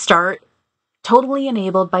impulse start, totally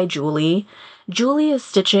enabled by Julie. Julie is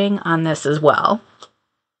stitching on this as well.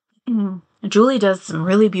 Julie does some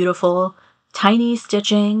really beautiful tiny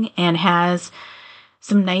stitching and has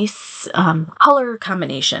some nice color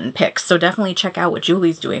combination picks. So definitely check out what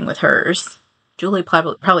Julie's doing with hers. Julie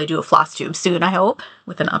probably do a Flosstube soon, I hope,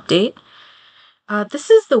 with an update.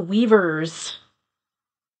 This is the Weaver's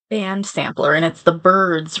band sampler, and it's the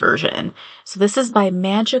birds version. So this is by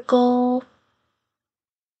Magical.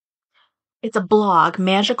 It's a blog,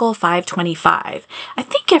 Magical 525. I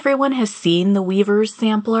think everyone has seen the Weaver's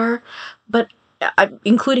sampler, but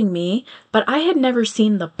including me, but I had never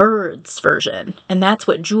seen the birds version, and that's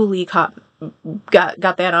what Julie got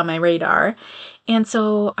that on my radar. And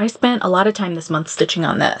so I spent a lot of time this month stitching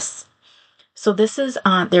on this. So this is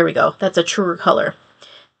on, there we go, that's a truer color.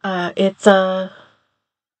 It's a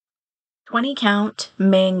 20 count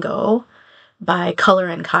mango by Color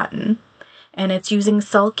and Cotton, and it's using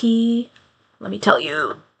Sulky, let me tell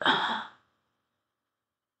you,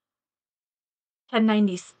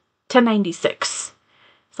 1096.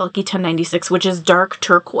 Sulky 1096, which is dark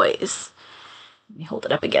turquoise. Let me hold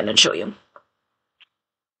it up again and show you.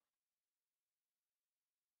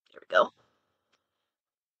 There we go.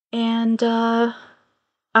 And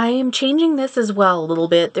I am changing this as well a little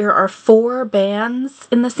bit. There are 4 bands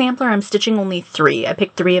in the sampler. I'm stitching only 3. I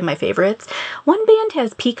picked 3 of my favorites. One band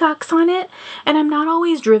has peacocks on it, and I'm not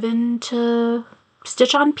always driven to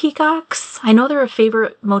stitch on peacocks. I know they're a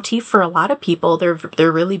favorite motif for a lot of people.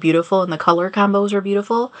 They're really beautiful, and the color combos are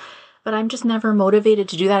beautiful, but I'm just never motivated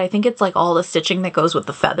to do that. I think it's like all the stitching that goes with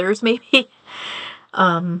the feathers, maybe.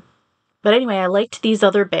 But anyway, I liked these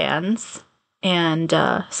other bands. And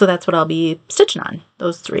so that's what I'll be stitching on,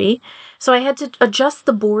 those 3. So I had to adjust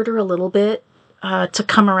the border a little bit to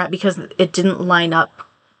come around because it didn't line up.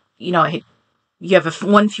 You know, you have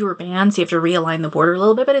one fewer band, so you have to realign the border a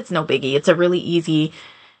little bit, but it's no biggie. It's a really easy,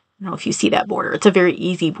 I don't know if you see that border. It's a very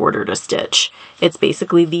easy border to stitch. It's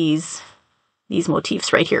basically these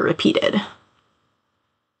motifs right here repeated.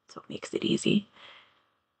 So it makes it easy.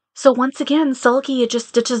 So once again, Sulky, it just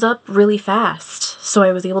stitches up really fast. So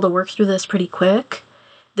I was able to work through this pretty quick.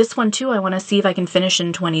 This one too, I want to see if I can finish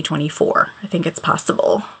in 2024. I think it's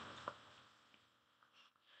possible.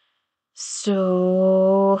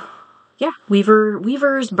 So yeah,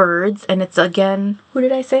 Weaver's Birds, and it's again, who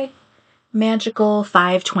did I say? Magical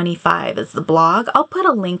 525 is the blog. I'll put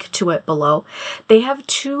a link to it below. They have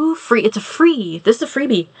 2 free, this is a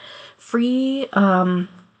freebie.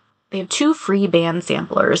 They have 2 free band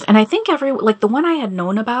samplers, and I think like the one I had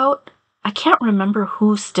known about, I can't remember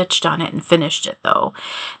who stitched on it and finished it though.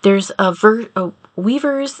 There's a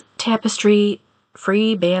Weaver's Tapestry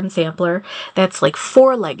free band sampler that's like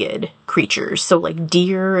 4-legged creatures, so like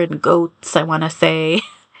deer and goats, I want to say.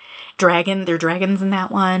 There are dragons in that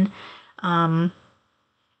one. And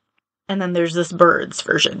then there's this birds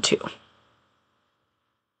version too.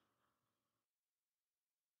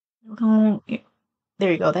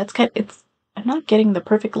 There you go. That's I'm not getting the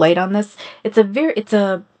perfect light on this. It's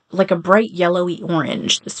like a bright yellowy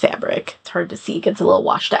orange, this fabric. It's hard to see. It gets a little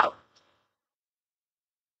washed out.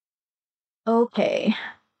 Okay.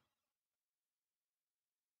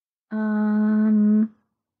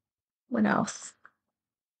 What else?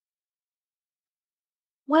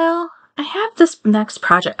 Well, I have this next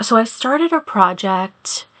project. So I started a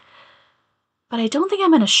project, but I don't think I'm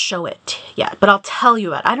going to show it yet, but I'll tell you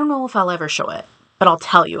about it. I don't know if I'll ever show it, but I'll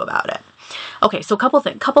tell you about it. Okay, so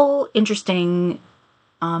couple interesting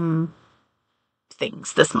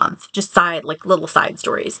things this month, just little side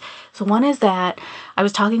stories. So one is that I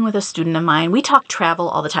was talking with a student of mine. We talk travel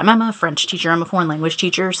all the time. I'm a French teacher. I'm a foreign language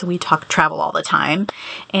teacher, so we talk travel all the time.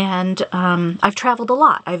 And I've traveled a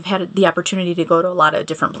lot. I've had the opportunity to go to a lot of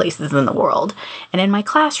different places in the world. And in my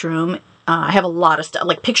classroom, I have a lot of stuff,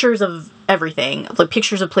 like pictures of everything, like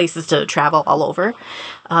pictures of places to travel all over.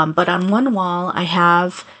 But on one wall, I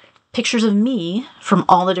have pictures of me from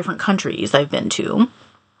all the different countries I've been to.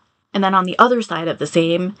 And then on the other side of the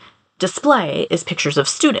same display is pictures of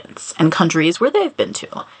students and countries where they've been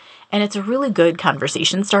to. And it's a really good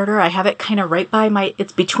conversation starter. I have it kind of right by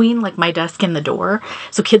it's between like my desk and the door.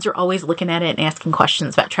 So kids are always looking at it and asking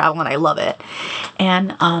questions about travel, and I love it.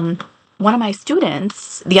 And one of my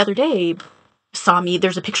students the other day saw me.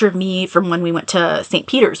 There's a picture of me from when we went to St.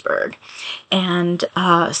 Petersburg. And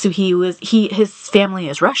so his family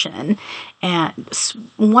is Russian, and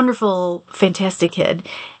wonderful, fantastic kid.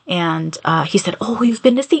 And he said, "Oh, you've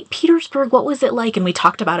been to St. Petersburg. What was it like?" And we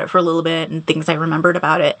talked about it for a little bit and things I remembered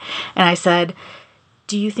about it. And I said,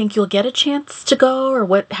 "Do you think you'll get a chance to go,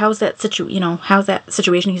 or how's that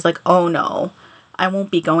situation?" He's like, "Oh no, I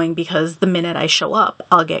won't be going because the minute I show up,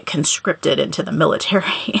 I'll get conscripted into the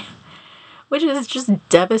military." Which is just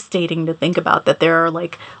devastating to think about, that there are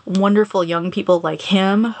like wonderful young people like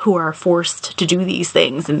him who are forced to do these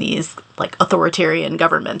things in these like authoritarian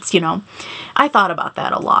governments, I thought about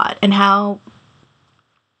that a lot, and how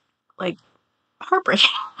like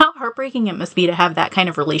heartbreaking it must be to have that kind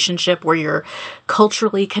of relationship where you're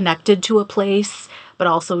culturally connected to a place, but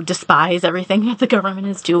also despise everything that the government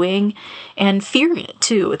is doing and fear it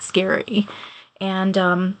too. It's scary. And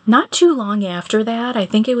not too long after that, I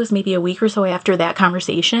think it was maybe a week or so after that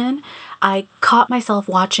conversation, I caught myself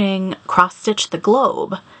watching Cross Stitch the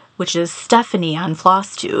Globe, which is Stephanie on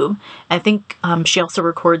Flosstube. I think she also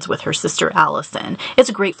records with her sister Allison. It's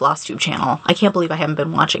a great Flosstube channel. I can't believe I haven't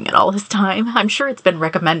been watching it all this time. I'm sure it's been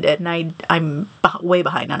recommended, and I'm way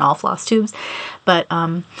behind on all Flosstubes. But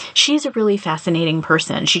she's a really fascinating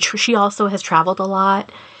person. She also has traveled a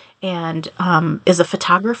lot, and is a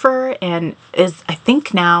photographer, and I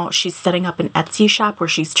think now she's setting up an Etsy shop where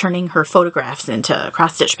she's turning her photographs into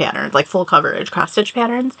cross-stitch patterns, like full coverage cross-stitch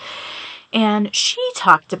patterns. And she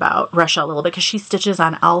talked about Russia a little bit because she stitches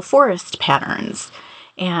on owl forest patterns.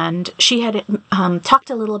 And she had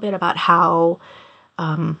talked a little bit about how,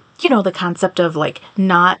 the concept of like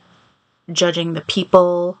not judging the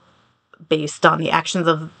people based on the actions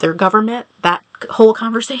of their government, that whole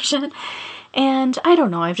conversation. And I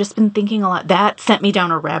don't know, I've just been thinking a lot. That sent me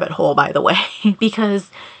down a rabbit hole, by the way,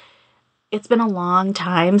 because it's been a long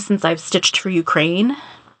time since I've stitched for Ukraine.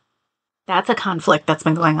 That's a conflict that's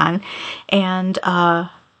been going on. And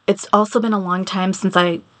it's also been a long time since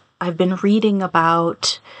I've been reading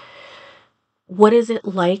about what is it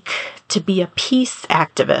like to be a peace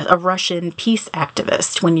activist, a Russian peace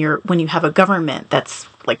activist, when you have a government that's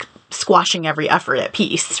like squashing every effort at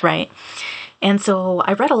peace, right? And so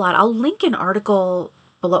I read a lot. I'll link an article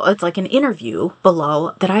below. It's like an interview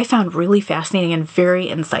below that I found really fascinating and very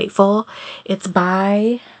insightful. It's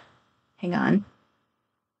by, hang on,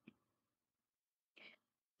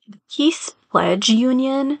 the Peace Pledge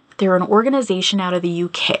Union. They're an organization out of the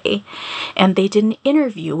UK, and they did an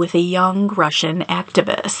interview with a young Russian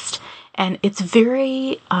activist. And it's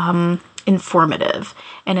very informative,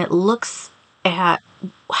 and it looks at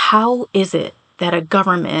how is it that a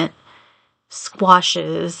government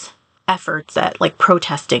squashes efforts at like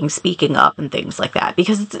protesting, speaking up, and things like that,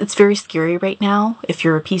 because it's very scary right now if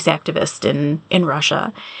you're a peace activist in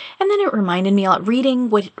Russia. And then it reminded me a lot, reading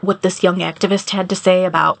what this young activist had to say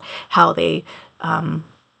about how they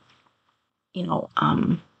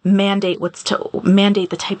mandate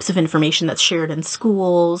the types of information that's shared in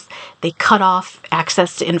schools. They cut off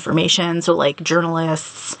access to information, so like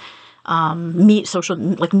journalists,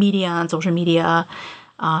 media on social media.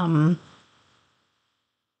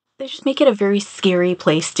 They just make it a very scary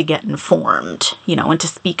place to get informed, and to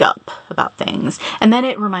speak up about things. And then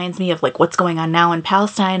it reminds me of like what's going on now in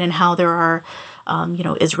Palestine, and how there are,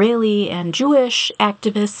 Israeli and Jewish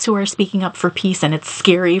activists who are speaking up for peace, and it's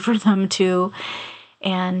scary for them too.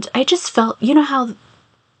 And I just felt, how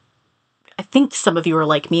I think some of you are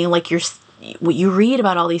like me, like what you read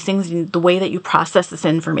about all these things, and the way that you process this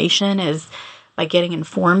information is by getting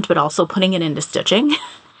informed, but also putting it into stitching.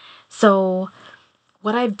 So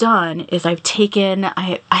what I've done is I've taken,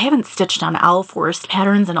 I haven't stitched on owl forest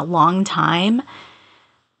patterns in a long time.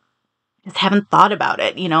 Just haven't thought about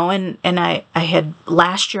it, and I had,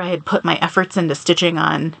 last year I had put my efforts into stitching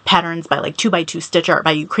on patterns by like 2x2 stitch art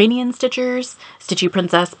by Ukrainian stitchers, Stitchy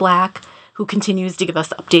Princess Black, who continues to give us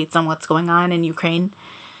updates on what's going on in Ukraine.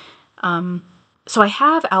 So I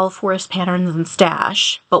have owl forest patterns in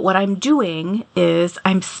stash, but what I'm doing is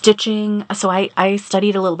I'm stitching. So I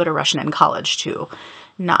studied a little bit of Russian in college too.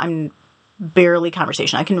 I'm barely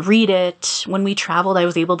conversation. I can read it. When we traveled, I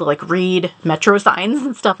was able to like read metro signs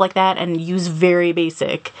and stuff like that, and use very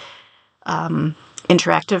basic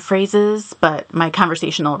interactive phrases, but my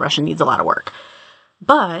conversational Russian needs a lot of work.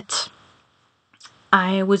 But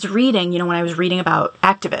I was reading, when I was reading about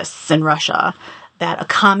activists in Russia, that a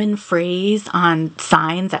common phrase on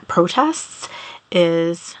signs at protests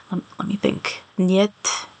is, let me think, Нет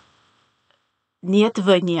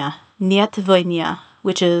войне,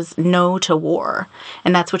 which is no to war.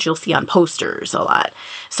 And that's what you'll see on posters a lot.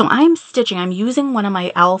 So I'm using one of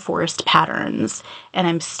my owl forest patterns, and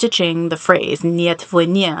I'm stitching the phrase Нет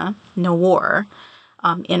войне, no war,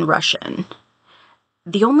 in Russian.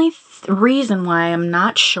 The only reason why I'm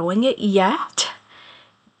not showing it yet,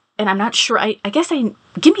 and I'm not sure,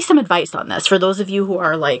 give me some advice on this for those of you who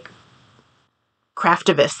are like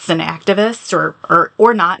craftivists and activists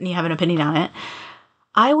or not, and you have an opinion on it.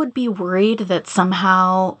 I would be worried that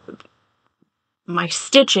somehow my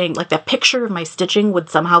stitching, like that picture of my stitching, would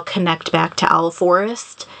somehow connect back to owl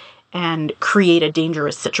forest and create a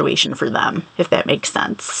dangerous situation for them, if that makes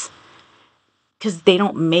sense. Because I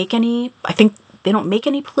think they don't make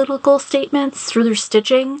any political statements through their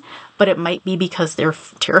stitching, but it might be because they're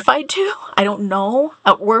terrified to. I don't know.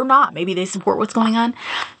 Or not. Maybe they support what's going on.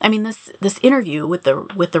 I mean, this interview with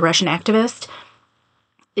the Russian activist,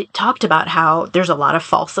 it talked about how there's a lot of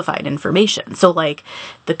falsified information. So, like,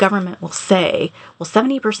 the government will say, well,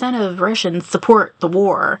 70% of Russians support the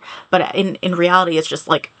war, but in reality, it's just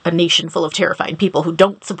like a nation full of terrified people who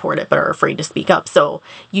don't support it but are afraid to speak up. So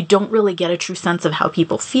you don't really get a true sense of how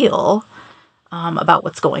people feel about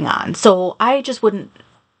what's going on. So I just wouldn't.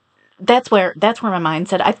 That's where my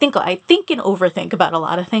mindset. I think and overthink about a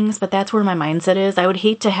lot of things, but that's where my mindset is. I would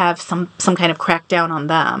hate to have some kind of crackdown on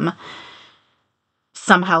them,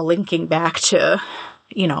 somehow linking back to,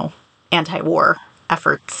 anti-war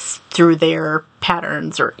efforts through their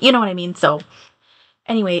patterns, or you know what I mean. So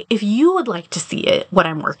anyway, if you would like to see it, what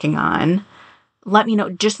I'm working on, let me know.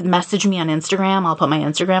 Just message me on Instagram. I'll put my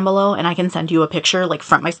Instagram below, and I can send you a picture, like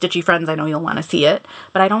from my stitchy friends. I know you'll want to see it,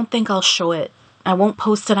 but I don't think I'll show it. I won't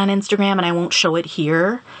post it on Instagram, and I won't show it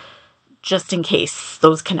here, just in case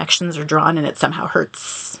those connections are drawn and it somehow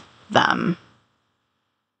hurts them.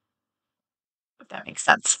 If that makes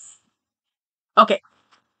sense. Okay.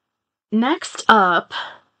 Next up,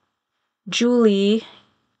 Julie,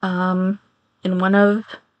 Miriam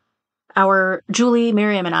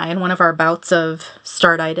and I, in one of our bouts of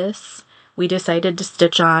startitis, we decided to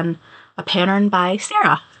stitch on a pattern by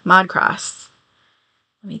Sarah, Mod Cross.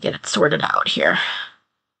 Let me get it sorted out here.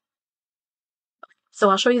 So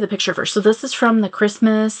I'll show you the picture first. So this is from the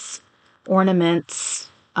Christmas ornaments,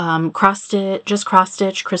 cross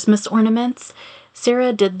stitch Christmas ornaments.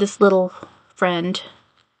 Sarah did this little friend,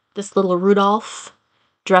 this little Rudolph,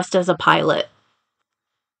 dressed as a pilot.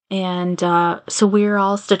 And so we're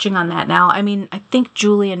all stitching on that now. I mean, I think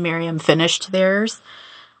Julie and Miriam finished theirs.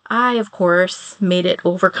 I, of course, made it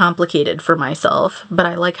overcomplicated for myself, but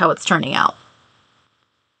I like how it's turning out.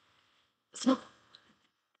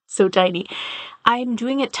 So tiny. I'm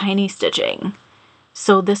doing it tiny stitching.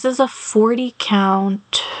 So this is a 40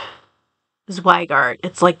 count Zweigart.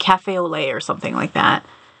 It's like Cafe au lait or something like that.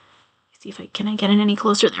 Let's see can I get it any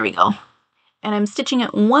closer? There we go. And I'm stitching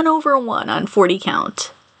it 1/1 on 40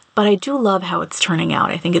 count. But I do love how it's turning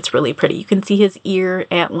out. I think it's really pretty. You can see his ear,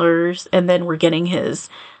 antlers, and then we're getting his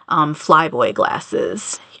flyboy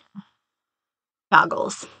glasses,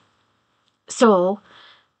 goggles. So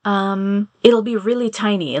it'll be really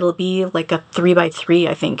tiny. It'll be like a 3x3,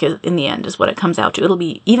 I think, in the end is what it comes out to. It'll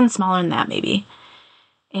be even smaller than that, maybe.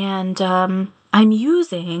 And I'm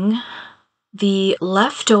using the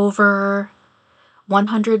leftover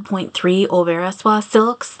 100.3 Overaswa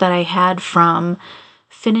silks that I had from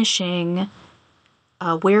finishing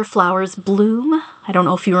Where Flowers Bloom. I don't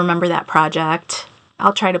know if you remember that project.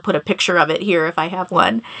 I'll try to put a picture of it here if I have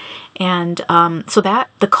one. And so that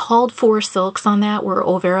the called for silks on that were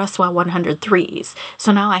Overaswa 103s.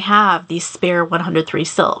 So now I have these spare 103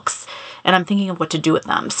 silks, and I'm thinking of what to do with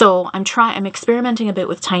them. So I'm experimenting a bit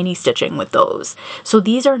with tiny stitching with those. So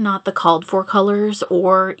these are not the called for colors,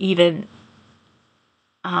 or even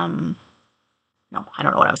no, I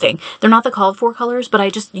don't know what I'm saying. They're not the called for colors, but I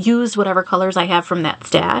just used whatever colors I have from that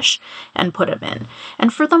stash and put them in.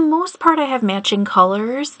 And for the most part, I have matching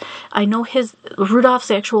colors. I know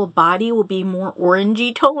Rudolph's actual body will be more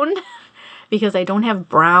orangey toned because I don't have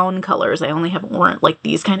brown colors. I only have orange, like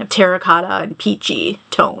these kind of terracotta and peachy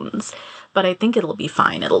tones. But I think it'll be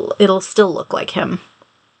fine. It'll still look like him.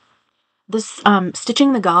 This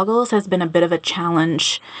stitching the goggles has been a bit of a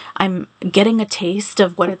challenge. I'm getting a taste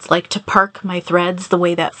of what it's like to park my threads the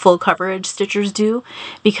way that full coverage stitchers do,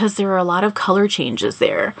 because there are a lot of color changes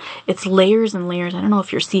there. It's layers and layers. I don't know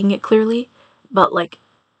if you're seeing it clearly, but like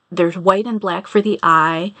there's white and black for the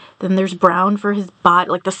eye, then there's brown for his body,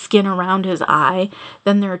 like the skin around his eye,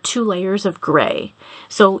 then there are 2 layers of gray.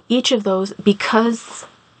 So each of those, because,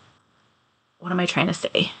 what am I trying to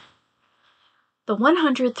say? The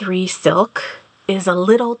 103 silk is a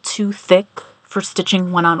little too thick for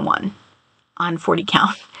stitching one-on-one on 40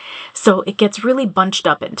 count. So it gets really bunched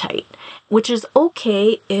up and tight, which is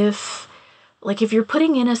okay if, like, if you're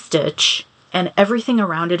putting in a stitch and everything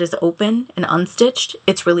around it is open and unstitched,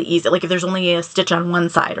 it's really easy. Like if there's only a stitch on one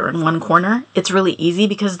side or in one corner, it's really easy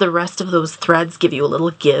because the rest of those threads give you a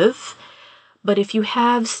little give. But if you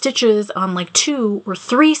have stitches on like 2 or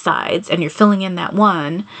 3 sides and you're filling in that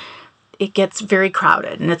one, it gets very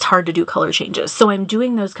crowded and it's hard to do color changes. So I'm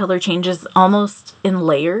doing those color changes almost in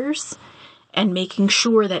layers and making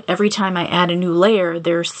sure that every time I add a new layer,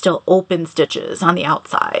 there's still open stitches on the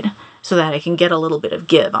outside so that I can get a little bit of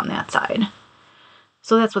give on that side.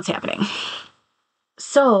 So that's what's happening.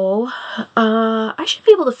 So I should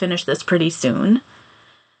be able to finish this pretty soon.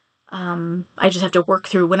 I just have to work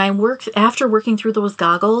through, after working through those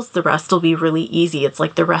goggles, the rest will be really easy. It's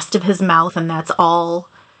like the rest of his mouth, and that's all.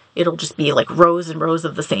 It'll just be like rows and rows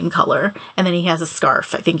of the same color. And then he has a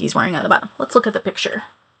scarf I think he's wearing on the bottom. Let's look at the picture.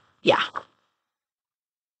 Yeah.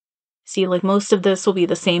 See, like most of this will be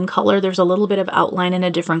the same color. There's a little bit of outline in a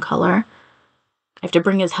different color. I have to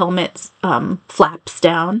bring his helmet's flaps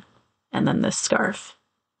down, and then this scarf.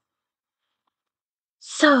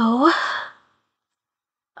 So,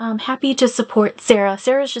 I'm happy to support Sarah.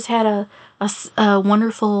 Sarah's just had a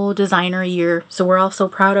wonderful designer year, so we're all so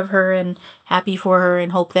proud of her and happy for her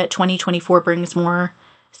and hope that 2024 brings more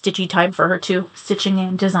stitchy time for her too. Stitching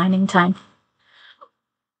and designing time.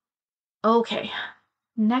 Okay,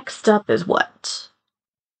 next up is what?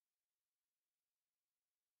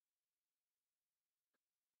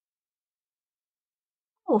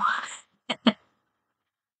 Oh.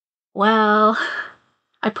 Well,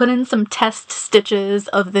 I put in some test stitches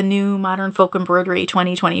of the new Modern Folk Embroidery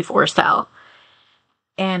 2024 style.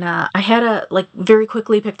 And I had very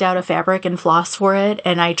quickly picked out a fabric and floss for it,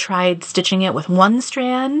 and I tried stitching it with one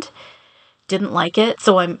strand, didn't like it,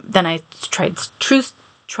 so I tried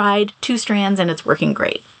 2 strands, and it's working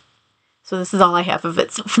great. So this is all I have of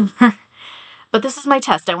it so far. But this is my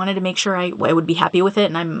test. I wanted to make sure I would be happy with it,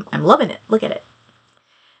 and I'm loving it. Look at it.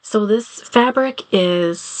 So this fabric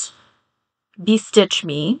is Stitch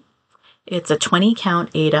Me. It's a 20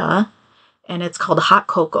 count Aida, and it's called Hot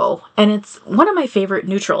Cocoa, and it's one of my favorite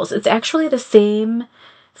neutrals. It's actually the same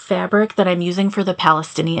fabric that I'm using for the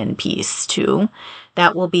Palestinian piece too.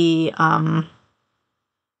 That will be, I'm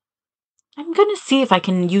going to see if I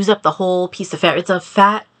can use up the whole piece of fabric. It's a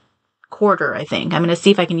fat quarter, I think. I'm going to see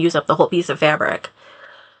if I can use up the whole piece of fabric.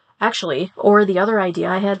 Actually, or the other idea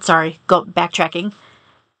I had, backtracking,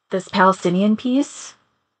 this Palestinian piece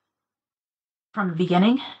from the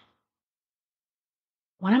beginning.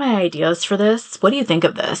 One of my ideas for this, what do you think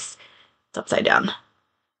of this? It's upside down.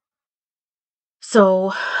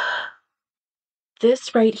 So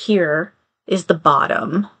this right here is the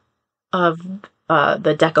bottom of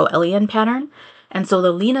the DecoElian pattern. And so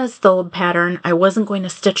the Lina's Thobe pattern, I wasn't going to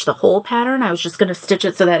stitch the whole pattern. I was just going to stitch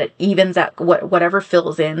it so that it evens out, whatever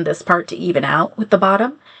fills in this part to even out with the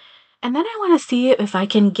bottom. And then I want to see if I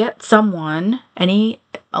can get someone,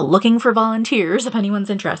 looking for volunteers, if anyone's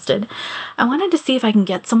interested. I wanted to see if I can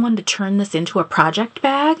get someone to turn this into a project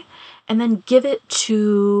bag and then give it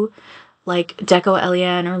to like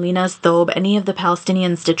DecoElian or Lina's Thobe, any of the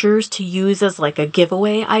Palestinian stitchers, to use as like a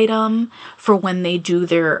giveaway item for when they do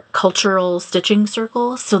their cultural stitching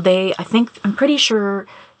circles. So I'm pretty sure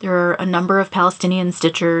there are a number of Palestinian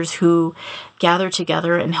stitchers who gather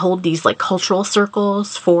together and hold these like cultural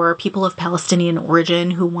circles for people of Palestinian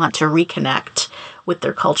origin who want to reconnect with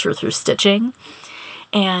their culture through stitching.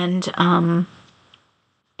 And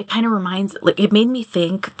it kind of it made me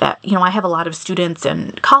think that, I have a lot of students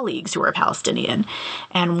and colleagues who are Palestinian.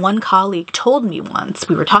 And one colleague told me once,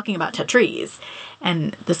 we were talking about tatrees,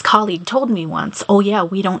 and this colleague told me once, oh yeah,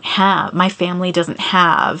 my family doesn't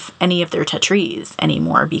have any of their tatrees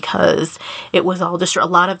anymore because it was all a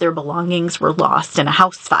lot of their belongings were lost in a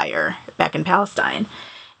house fire back in Palestine.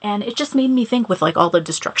 And it just made me think, with like all the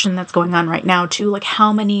destruction that's going on right now too, like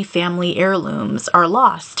how many family heirlooms are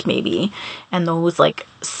lost maybe. And those like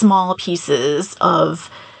small pieces of,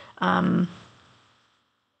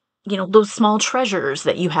 those small treasures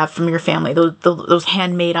that you have from your family, those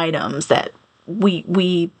handmade items that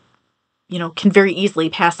we can very easily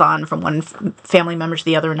pass on from one family member to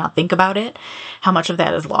the other and not think about it, how much of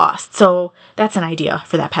that is lost. So that's an idea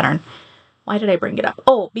for that pattern. Why did I bring it up?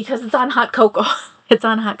 Oh, because it's on Hot Cocoa. It's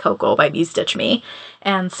on Hot Cocoa by Stitch Me.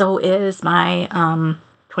 And so is my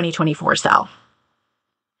 2024 sal.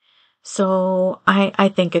 So I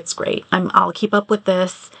think it's great. I'll keep up with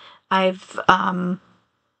this. Yeah,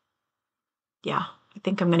 I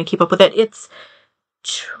think I'm going to keep up with it. It's,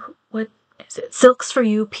 what is it? Silks for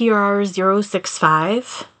You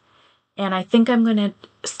PR065. And I think I'm going to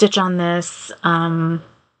stitch on this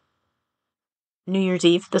New Year's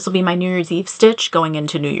Eve. This will be my New Year's Eve stitch going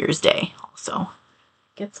into New Year's Day also.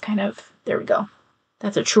 Gets kind of, there we go.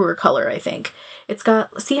 That's a truer color, I think. It's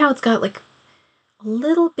got, see how it's got like a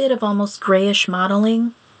little bit of almost grayish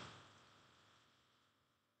modeling?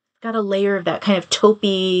 Got a layer of that kind of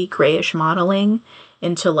taupey grayish modeling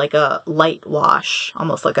into like a light wash,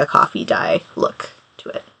 almost like a coffee dye look to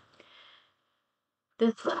it.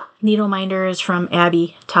 This needle minder is from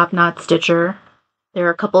Abby Top Knot Stitcher. There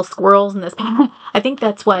are a couple squirrels in this pattern. I think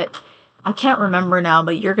that's what, I can't remember now,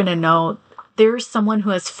 but you're going to know. There's someone who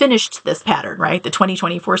has finished this pattern, right? The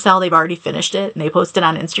 2024 sal, they've already finished it, and they posted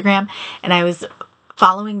on Instagram. And I was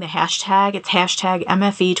following the hashtag. It's hashtag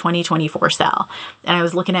MFE 2024 sal. And I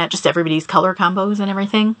was looking at just everybody's color combos and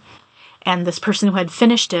everything. And this person who had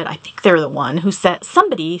finished it, I think they're the one who said,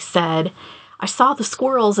 somebody said, I saw the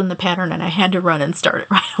squirrels in the pattern and I had to run and start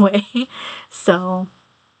it right away. So,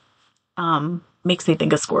 makes me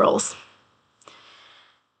think of squirrels.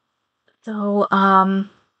 So,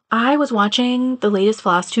 I was watching the latest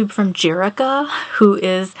Flosstube from Jerica, who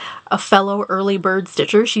is a fellow early bird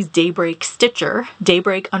stitcher. She's Daybreak Stitcher,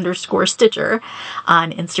 Daybreak_Stitcher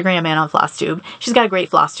on Instagram and on Flosstube. She's got a great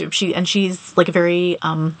Flosstube. She's like a very,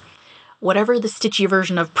 whatever the stitchy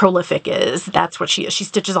version of prolific is, that's what she is. She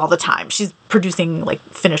stitches all the time. She's producing like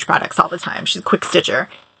finished products all the time. She's a quick stitcher.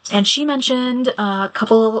 And she mentioned a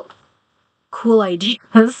couple cool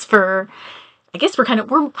ideas for, I guess we're kind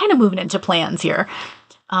of moving into plans here.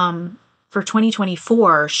 For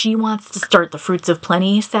 2024, she wants to start the Fruits of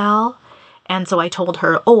Plenty sal. And so I told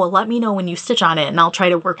her, oh, well, let me know when you stitch on it and I'll try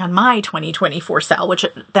to work on my 2024 sal, which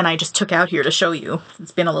then I just took out here to show you.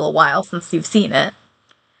 It's been a little while since you've seen it.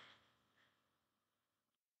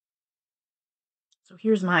 So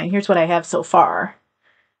here's mine. Here's what I have so far.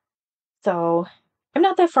 So I'm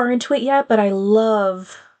not that far into it yet, but I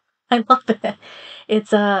love it.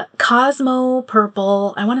 It's a Cosmo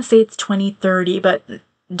purple. I want to say it's 2030, but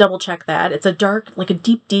double check that. It's a dark, like a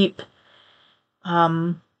deep,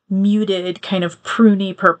 muted kind of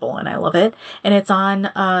pruny purple, and I love it. And it's on,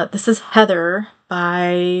 this is Heather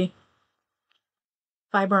by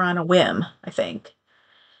Fiber on a Whim, I think.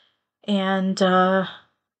 And,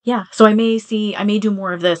 yeah, so I may do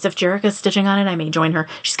more of this. If Jerica's stitching on it, I may join her.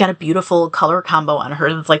 She's got a beautiful color combo on her.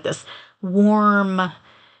 It's like this warm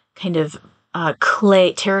kind of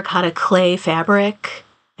terracotta clay fabric.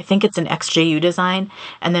 I think it's an XJU design.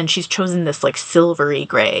 And then she's chosen this like silvery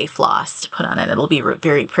gray floss to put on it. It'll be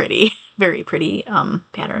very pretty,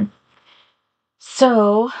 pattern.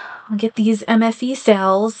 So I'll get these MFE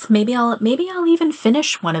sals. Maybe I'll even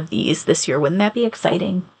finish one of these this year. Wouldn't that be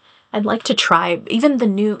exciting? I'd like to try even the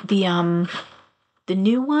new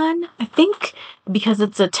one. I think because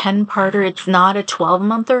it's a 10-parter, it's not a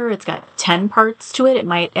 12-monther. It's got 10 parts to it. It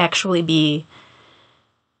might actually be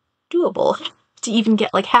doable to even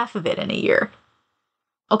get like half of it in a year.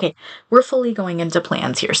 Okay, we're fully going into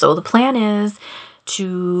plans here. So the plan is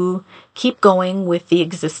to keep going with the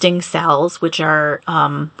existing sals, which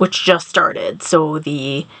just started. So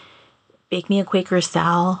the Bake Me a Quaker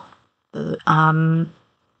sal, the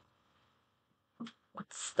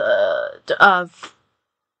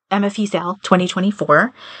MFE sal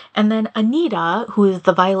 2024, and then Anita, who is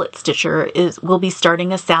the Violet Stitcher, will be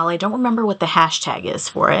starting a sal. I don't remember what the hashtag is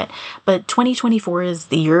for it, but 2024 is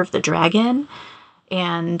the year of the dragon,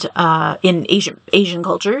 and in Asian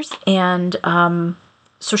cultures, and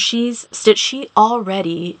so she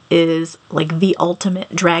already is like the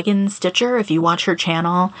ultimate dragon stitcher. If you watch her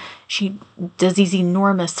channel, she does these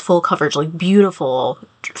enormous full coverage, like beautiful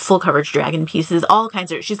full coverage dragon pieces, all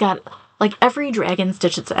kinds of, she's got like every dragon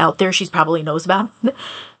stitch that's out there, she probably knows about.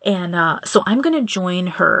 And so I'm going to join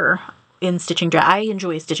her in stitching. I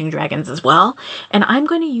enjoy stitching dragons as well. And I'm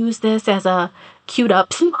going to use this as a queued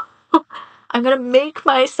up. I'm going to make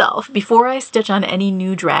myself, before I stitch on any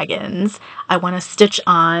new dragons, I want to stitch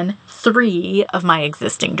on 3 of my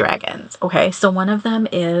existing dragons. Okay, so one of them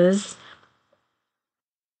is,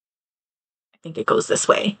 I think it goes this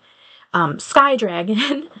way, Sky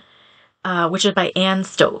Dragon, which is by Anne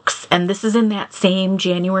Stokes. And this is in that same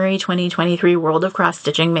January 2023 World of Cross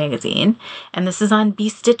Stitching magazine. And this is on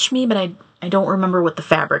Stitch Me, but I don't remember what the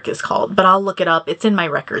fabric is called, but I'll look it up. It's in my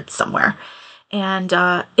records somewhere. And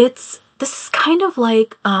this is kind of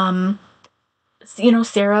like,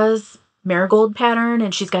 Sarah's marigold pattern,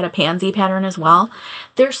 and she's got a pansy pattern as well.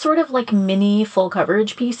 They're sort of like mini full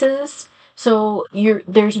coverage pieces. So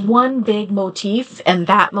there's one big motif, and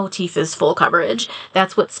that motif is full coverage.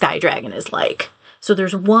 That's what Sky Dragon is like. So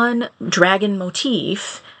there's one dragon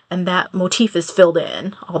motif, and that motif is filled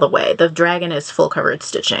in all the way. The dragon is full coverage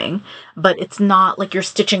stitching, but it's not like you're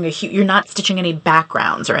stitching you're not stitching any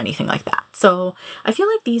backgrounds or anything like that. So I feel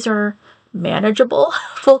like these are manageable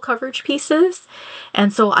full coverage pieces.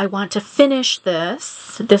 And so I want to finish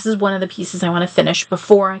this. This is one of the pieces I want to finish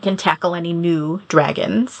before I can tackle any new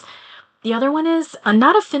dragons. The other one is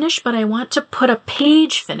not a finish, but I want to put a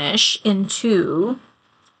page finish into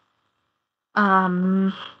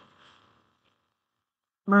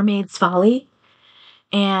Mermaid's Folly.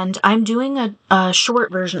 And I'm doing a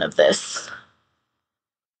short version of this.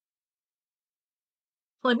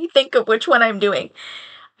 Let me think of which one I'm doing.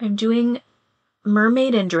 I'm doing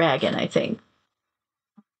Mermaid and Dragon, I think.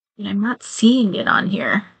 And I'm not seeing it on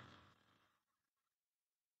here.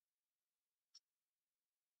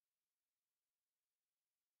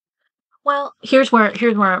 Well, here's where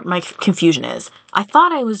my confusion is. I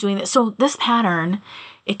thought I was doing this. So this pattern,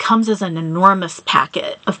 it comes as an enormous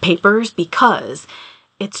packet of papers because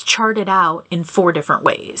it's charted out in 4 different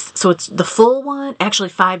ways. So it's the full one, actually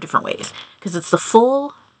 5 different ways, because it's the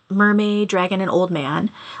full mermaid, dragon, and old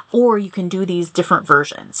man, or you can do these different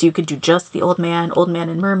versions. You could do just the old man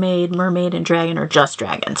and mermaid, mermaid and dragon, or just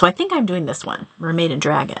dragon. So I think I'm doing this one, mermaid and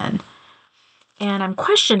dragon. And I'm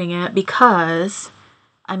questioning it because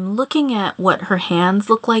I'm looking at what her hands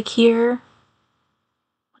look like here.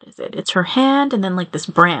 What is it? It's her hand and then like this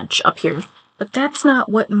branch up here. But that's not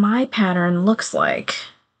what my pattern looks like,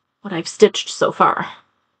 what I've stitched so far.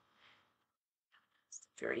 It's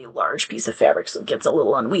a very large piece of fabric, so it gets a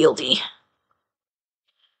little unwieldy.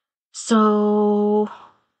 So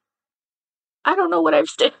I don't know what I've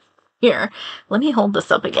stitched here. Let me hold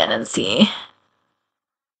this up again and see.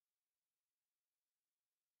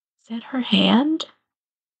 Is that her hand?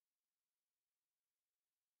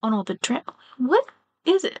 Oh no, what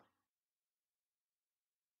is it?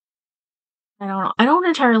 I don't know. I don't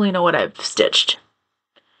entirely know what I've stitched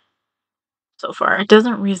so far. It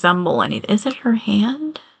doesn't resemble anything. Is it her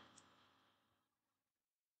hand?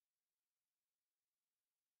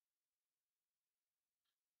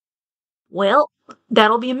 Well,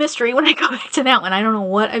 that'll be a mystery when I go back to that one. I don't know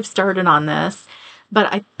what I've started on this,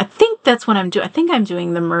 but I think that's what I'm doing. I think I'm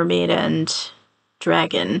doing the mermaid and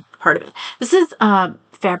dragon part of it. This is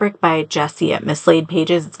fabric by Jessie at Mislaid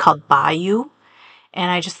Pages. It's called Bayou. And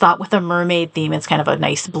I just thought with a mermaid theme, it's kind of a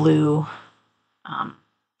nice blue,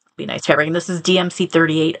 be nice fabric. And this is DMC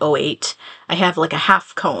 3808. I have like a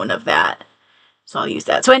half cone of that, so I'll use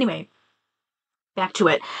that. So anyway, back to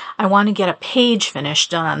it. I want to get a page finish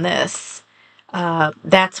done on this.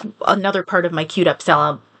 That's another part of my queued up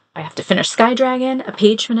sell. I have to finish Sky Dragon, a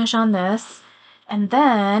page finish on this, and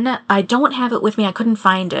then I don't have it with me. I couldn't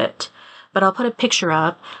find it, but I'll put a picture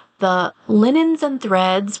up. The Linens and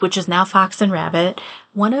Threads, which is now Fox and Rabbit,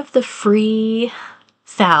 one of the free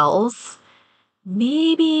sales,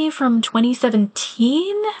 maybe from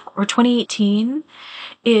 2017 or 2018,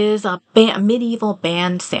 is a medieval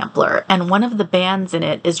band sampler, and one of the bands in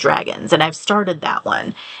it is dragons, and I've started that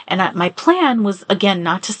one. And my plan was, again,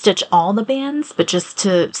 not to stitch all the bands, but just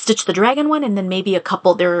to stitch the dragon one, and then maybe there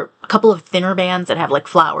are a couple of thinner bands that have like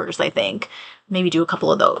flowers, I think. Maybe do a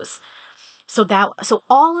couple of those. So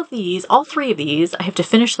all 3 of these, I have to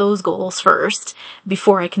finish those goals first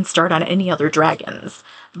before I can start on any other dragons.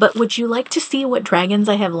 But would you like to see what dragons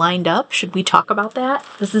I have lined up? Should we talk about that?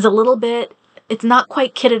 This is a little bit, it's not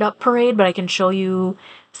quite kitted up parade, but I can show you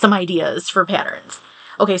some ideas for patterns.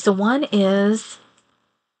 Okay, so one is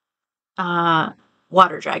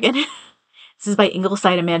Water Dragon. This is by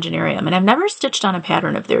Ingleside Imaginarium, and I've never stitched on a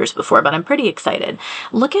pattern of theirs before, but I'm pretty excited.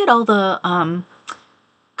 Look at all the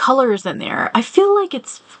colors in there. I feel like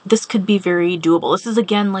this could be very doable. This is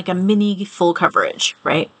again like a mini full coverage,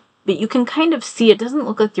 right? But you can kind of see it doesn't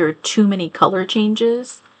look like there are too many color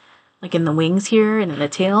changes, like in the wings here and in the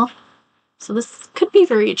tail. So this could be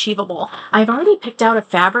very achievable. I've already picked out a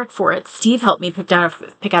fabric for it. Steve helped me pick out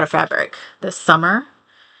a fabric this summer.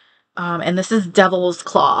 And this is Devil's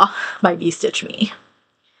Claw by Stitch Me.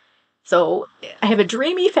 So I have a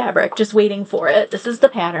dreamy fabric just waiting for it. This is the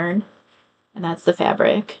pattern. And that's the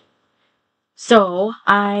fabric. So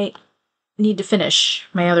I need to finish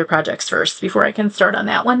my other projects first before I can start on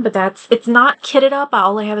that one. But it's not kitted up.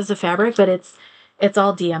 All I have is a fabric, but it's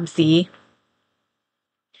all DMC.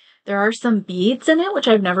 There are some beads in it, which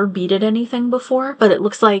I've never beaded anything before, but it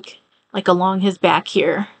looks like along his back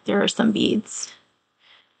here, there are some beads.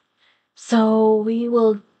 So we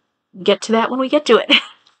will get to that when we get to it.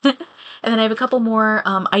 And then I have a couple more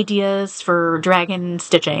ideas for dragon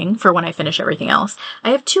stitching for when I finish everything else.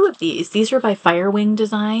 I have 2 of these. These are by Firewing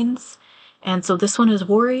Designs. And so this one is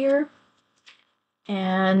Warrior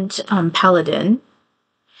and Paladin.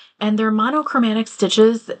 And they're monochromatic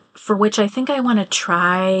stitches for which I think I want to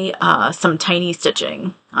try some tiny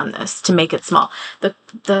stitching on this to make it small.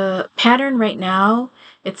 The pattern right now,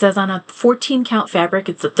 it says on a 14 count fabric,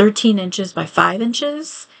 it's a 13 inches by 5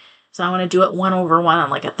 inches. So I want to do it 1/1 on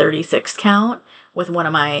like a 36 count with one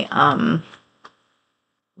of my,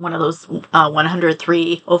 one of those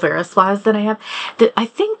 103 Overa swaths that I have. I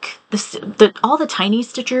think all the tiny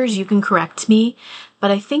stitchers, you can correct me,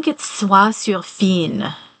 but I think it's Soie sur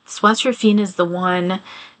Fine. Soie sur Fine is the one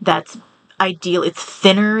that's ideal. It's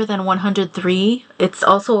thinner than 103. It's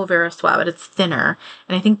also Overa swath, but it's thinner.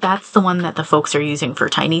 And I think that's the one that the folks are using for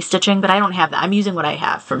tiny stitching, but I don't have that. I'm using what I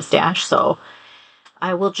have from Stash, so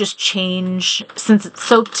I will just change, since it's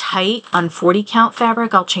so tight on 40 count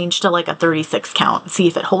fabric, I'll change to like a 36 count and see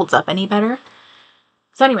if it holds up any better.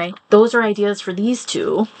 So anyway, those are ideas for these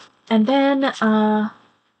 2. And then I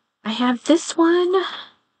have this one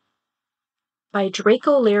by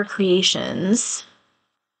DecoElian Creations,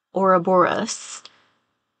 Ouroboros.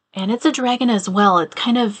 And it's a dragon as well. It's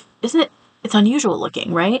kind of, isn't it? It's unusual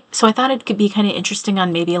looking, right? So I thought it could be kind of interesting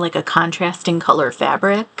on maybe like a contrasting color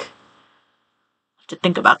fabric. To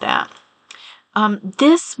think about that.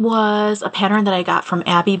 This was a pattern that I got from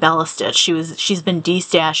Abby Bellastitch. She's been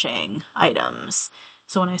destashing items.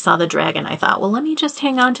 So when I saw the dragon, I thought, well, let me just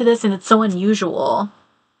hang on to this, and it's so unusual.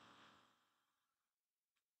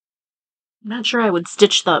 I'm not sure I would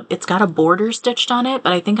stitch it's got a border stitched on it,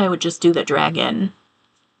 but I think I would just do the dragon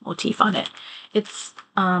motif on it. It's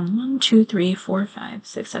 1, 2, 3, 4, 5,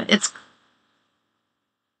 6, 7. It's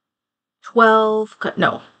 12,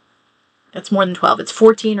 no. It's more than 12. It's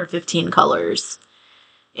 14 or 15 colors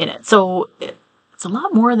in it. So it's a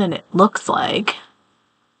lot more than it looks like.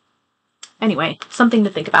 Anyway, something to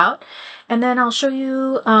think about. And then I'll show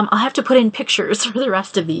you, I'll have to put in pictures for the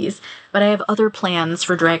rest of these, but I have other plans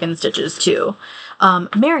for dragon stitches too.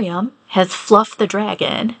 Miriam has fluffed the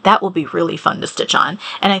dragon. That will be really fun to stitch on.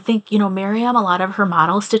 And I think, Miriam, a lot of her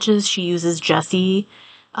model stitches, she uses Jessie,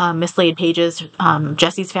 Mislaid Pages,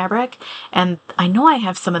 Jessie's fabric, and I know I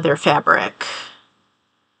have some of their fabric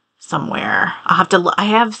somewhere. I'll have to look. I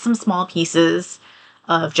have some small pieces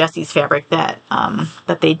of Jessie's fabric that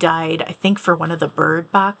that they dyed, I think, for one of the bird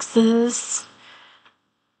boxes.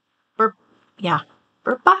 Bird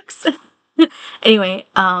box. Anyway,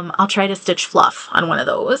 I'll try to stitch fluff on one of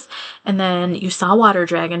those. And then you saw Water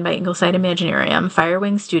Dragon by Ingleside Imaginarium,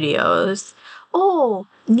 Firewing Studios. Oh,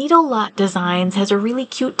 Needle Lot Designs has a really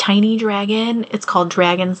cute tiny dragon. It's called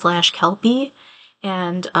Dragon/Kelpie,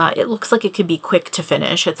 and it looks like it could be quick to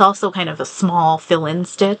finish. It's also kind of a small fill-in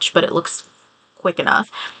stitch, but it looks quick enough.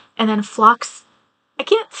 And then Flox, I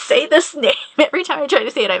can't say this name. Every time I try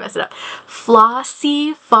to say it, I mess it up.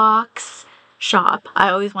 Flossy Fox Shop.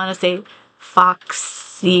 I always want to say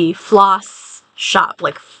Foxy Floss Shop,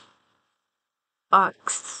 like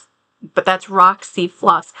Fox, but that's Roxy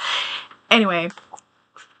Floss. Anyway,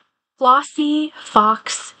 Flossy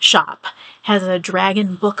Fox Shop has a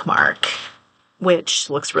dragon bookmark, which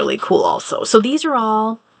looks really cool also. So these are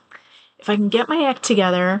all, if I can get my act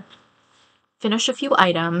together, finish a few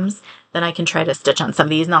items, then I can try to stitch on some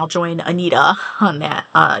of these, and I'll join Anita on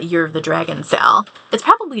that Year of the Dragon sale. It's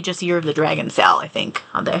probably just Year of the Dragon sale, I think,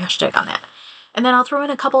 on the hashtag on that. And then I'll throw in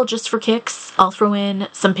a couple just for kicks. I'll throw in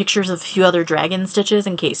some pictures of a few other dragon stitches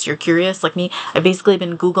in case you're curious like me. I've basically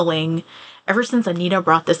been Googling, ever since Anita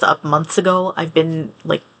brought this up months ago, I've been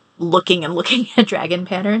like looking at dragon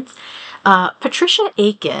patterns. Patricia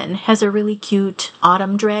Aiken has a really cute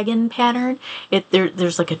autumn dragon pattern.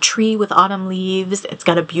 There's like a tree with autumn leaves. It's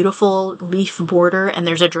got a beautiful leaf border, and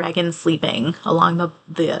there's a dragon sleeping along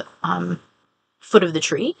the foot of the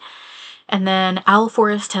tree. And then Owl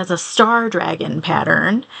Forest has a star dragon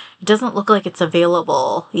pattern. It doesn't look like it's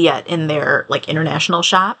available yet in their like international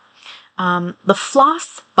shop. The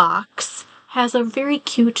Floss Box has a very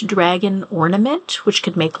cute dragon ornament, which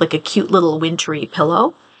could make like a cute little wintry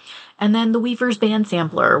pillow. And then the Weaver's Band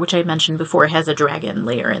Sampler, which I mentioned before, has a dragon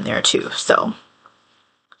layer in there too. So,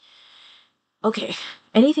 okay.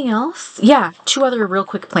 Anything else? Yeah, 2 other real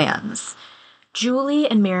quick plans. Julie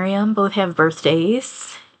and Miriam both have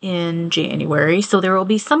birthdays in January, so there will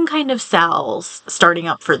be some kind of sales starting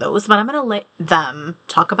up for those, but I'm going to let them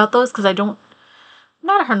talk about those because I'm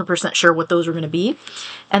not 100% sure what those are going to be.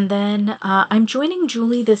 And then I'm joining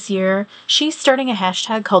Julie this year. She's starting a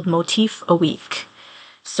hashtag called Motif a Week.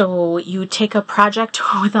 So you take a project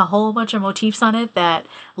with a whole bunch of motifs on it that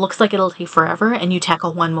looks like it'll take forever, and you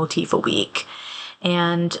tackle one motif a week.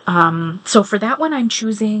 And so for that one, I'm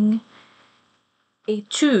choosing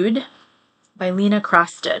Etude by Lina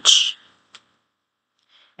Cross Stitch.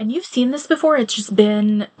 And you've seen this before. It's just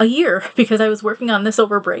been a year because I was working on this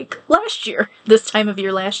over break last year, this time of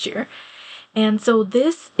year last year. And so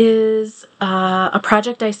this is a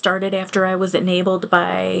project I started after I was enabled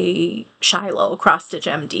by Shiloh, Cross Stitch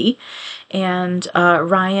MD, and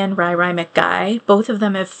Ryan, Rai McGuy. Both of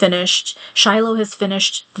them have finished. Shiloh has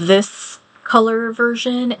finished this color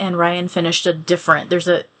version, and Ryan finished a different. There's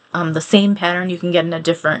a the same pattern you can get in a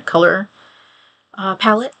different color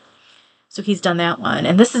palette. So he's done that one.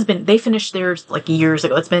 And this has been, they finished theirs like years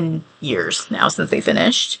ago. It's been years now since they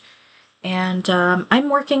finished. And I'm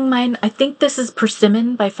working mine, I think this is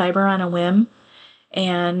Persimmon by Fiber on a Whim.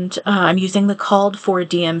 And I'm using the called for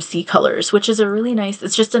DMC colors, which is a really nice,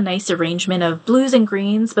 it's just a nice arrangement of blues and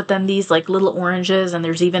greens, but then these like little oranges, and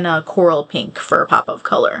there's even a coral pink for a pop of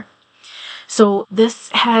color. So this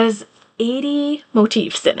has 80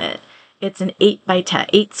 motifs in it. It's an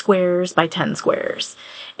 8 squares by 10 squares.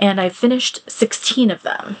 And I finished 16 of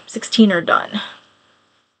them. 16 are done.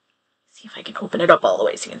 See if I can open it up all the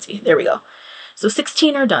way so you can see. There we go. So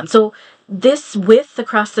 16 are done. So this width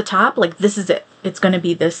across the top, like this is it. It's going to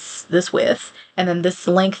be this width, and then this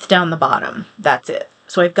length down the bottom. That's it.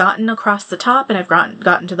 So I've gotten across the top and I've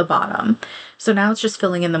gotten to the bottom. So now it's just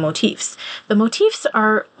filling in the motifs. The motifs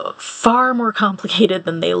are far more complicated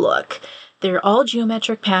than they look. They're all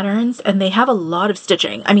geometric patterns, and they have a lot of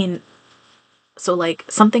stitching. I mean, so like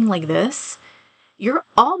something like this, you're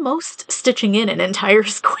almost stitching in an entire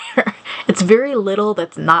square. It's very little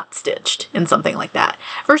that's not stitched in something like that.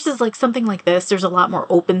 Versus like something like this, there's a lot more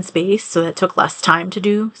open space, so that took less time to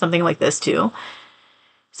do. Something like this too.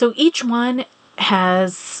 So each one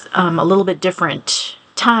has a little bit different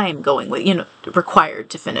time going with, you know, required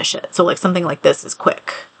to finish it. So like something like this is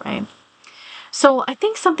quick, right? So I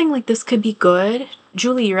think something like this could be good.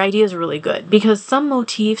 Julie, your idea is really good, because some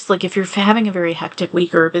motifs, like if you're having a very hectic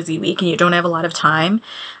week or a busy week and you don't have a lot of time,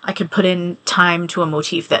 I could put in time to a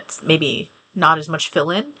motif that's maybe not as much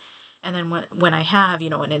fill in. And then when I have, you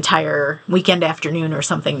know, an entire weekend afternoon or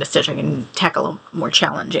something to stitch, I can tackle a more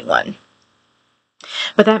challenging one.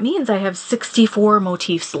 But that means I have 64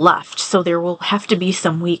 motifs left. So there will have to be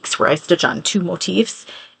some weeks where I stitch on 2 motifs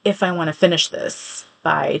if I want to finish this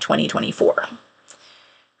by 2024.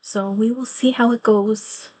 So we will see how it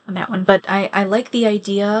goes on that one. But I like the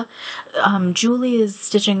idea. Julie is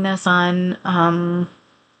stitching this on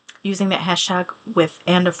using that hashtag with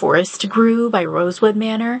And a Forest Grew by Rosewood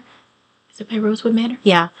Manor. Is it by Rosewood Manor?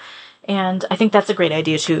 Yeah. And I think that's a great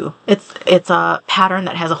idea too. It's a pattern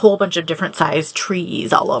that has a whole bunch of different sized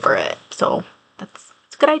trees all over it. So it's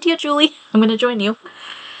a good idea, Julie. I'm going to join you.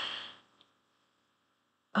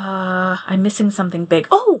 I'm missing something big.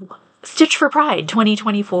 Oh, Stitch for Pride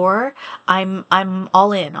 2024. I'm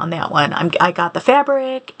all in on that one. I got the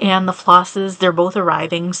fabric and the flosses. They're both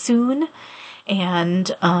arriving soon.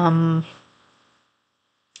 And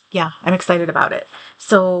yeah, I'm excited about it.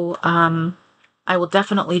 So I will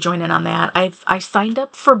definitely join in on that. I signed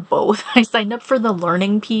up for both. I signed up for the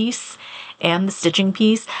learning piece and the stitching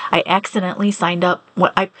piece. I accidentally signed up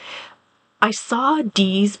when I saw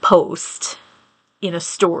Dee's post in a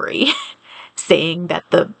story saying that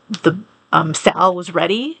the sal was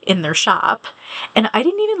ready in their shop, and I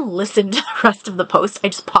didn't even listen to the rest of the post. I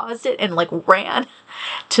just paused it and like ran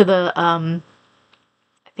to the I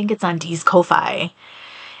think it's on Dee's Ko-Fi,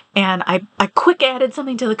 and I quick added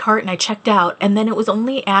something to the cart and I checked out, and then it was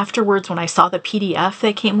only afterwards when I saw the PDF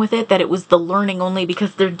that came with it that it was the learning only,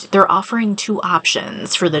 because they're offering 2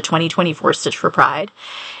 options for the 2024 Stitch for Pride.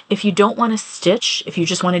 If you don't want to stitch, if you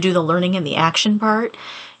just want to do the learning and the action part,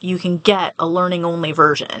 you can get a learning only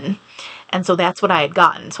version. And so that's what I had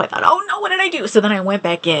gotten. So I thought, oh no, what did I do? So then I went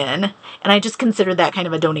back in, and I just considered that kind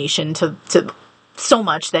of a donation to so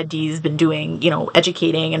much that Dee's been doing, you know,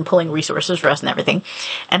 educating and pulling resources for us and everything.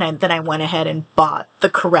 And then I went ahead and bought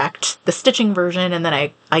the stitching version. And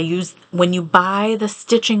then I used, when you buy the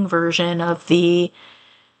stitching version of the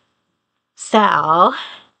sal,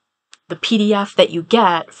 the PDF that you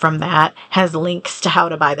get from that has links to how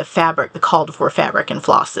to buy the fabric, the called for fabric and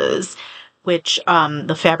flosses, which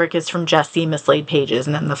the fabric is from Jessie, Mislaid Pages,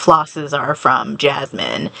 and then the flosses are from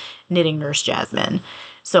Jasmine, Knitting Nurse Jasmine.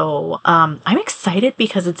 So I'm excited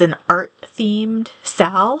because it's an art-themed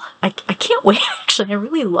sal. I can't wait, actually. I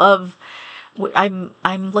really love, I'm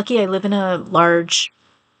lucky I live in a large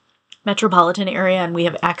metropolitan area, and we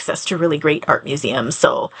have access to really great art museums.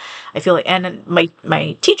 So I feel like, and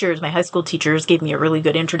my teachers, my high school teachers, gave me a really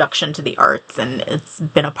good introduction to the arts, and it's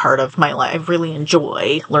been a part of my life. I really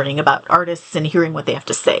enjoy learning about artists and hearing what they have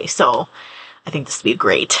to say. So I think this will be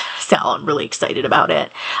great. So I'm really excited about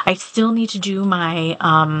it. I still need to do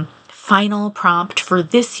my final prompt for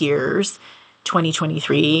this year's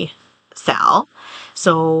 2023 SAL.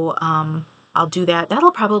 So I'll do that.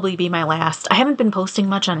 That'll probably be my last. I haven't been posting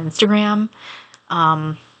much on Instagram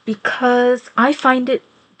because I find it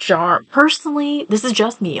personally, this is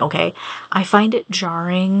just me, okay? I find it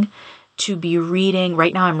jarring to be reading.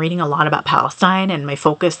 Right now I'm reading a lot about Palestine, and my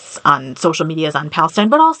focus on social media is on Palestine,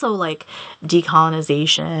 but also like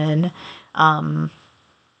decolonization,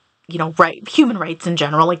 human rights in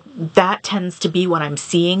general. Like that tends to be what I'm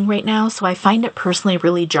seeing right now. So I find it personally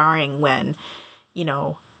really jarring when,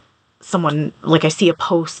 someone, like I see a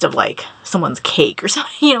post of like someone's cake or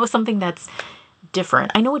something, something that's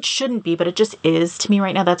different. I know it shouldn't be, but it just is to me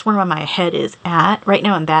right now. That's where my head is at right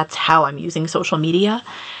now, and that's how I'm using social media.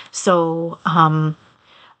 So I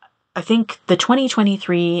think the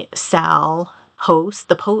 2023 SAL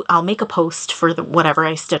post, I'll make a post for whatever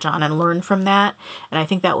I stitch on and learn from that, and I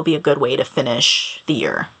think that will be a good way to finish the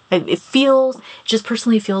year. It just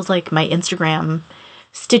personally feels like my Instagram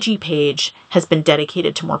Stitchy page has been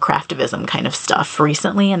dedicated to more craftivism kind of stuff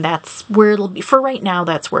recently, and that's where it'll be for right now.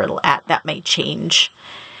 That's where it'll at. That may change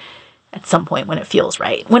at some point when it feels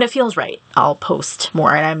right. When it feels right, I'll post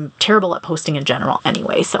more, and I'm terrible at posting in general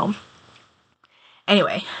anyway. So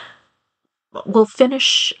anyway, we'll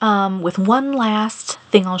finish with one last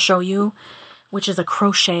thing I'll show you, which is a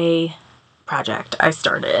crochet project I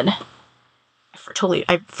started.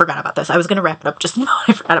 I forgot about this. I was going to wrap it up just now.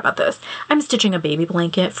 I forgot about this. I'm stitching a baby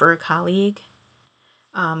blanket for a colleague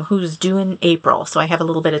who's due in April, so I have a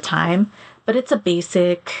little bit of time. But it's a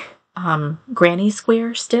basic granny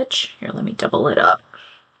square stitch. Here, let me double it up.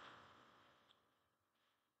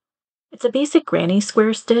 It's a basic granny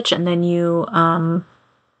square stitch, and then you,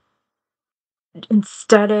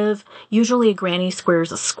 instead of, usually a granny square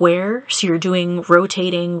is a square, so you're doing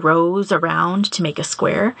rotating rows around to make a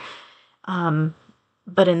square.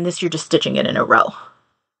 But in this, you're just stitching it in a row.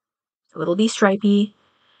 So it'll be stripy,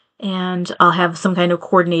 and I'll have some kind of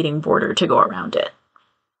coordinating border to go around it.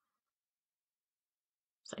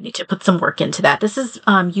 So I need to put some work into that. This is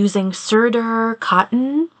using Sirdar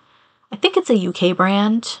cotton. I think it's a UK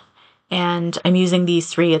brand, and I'm using these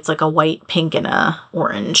three. It's like a white, pink, and a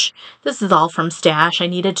orange. This is all from Stash. I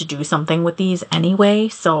needed to do something with these anyway,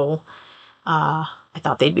 so I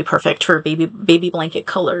thought they'd be perfect for baby blanket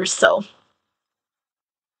colors. So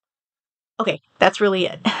okay, that's really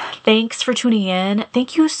it. Thanks for tuning in.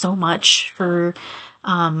 Thank you so much for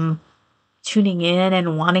tuning in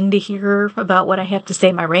and wanting to hear about what I have to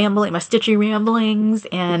say, my stitchy ramblings,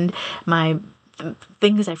 and my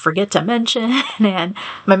things I forget to mention, and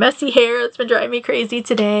my messy hair that's been driving me crazy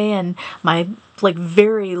today, and my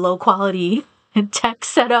very low quality tech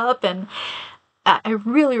setup. And I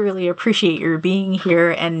really, really appreciate your being here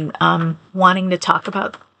and wanting to talk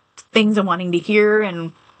about things and wanting to hear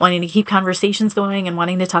and wanting to keep conversations going and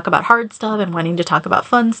wanting to talk about hard stuff and wanting to talk about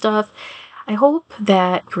fun stuff. I hope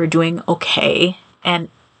that you're doing okay. And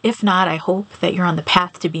if not, I hope that you're on the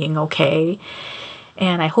path to being okay.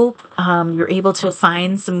 And I hope you're able to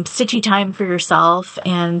find some stitchy time for yourself.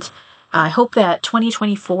 And I hope that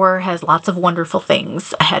 2024 has lots of wonderful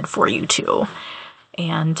things ahead for you too.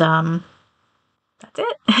 And that's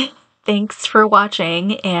it. Thanks for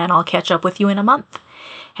watching, and I'll catch up with you in a month.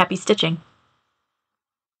 Happy stitching.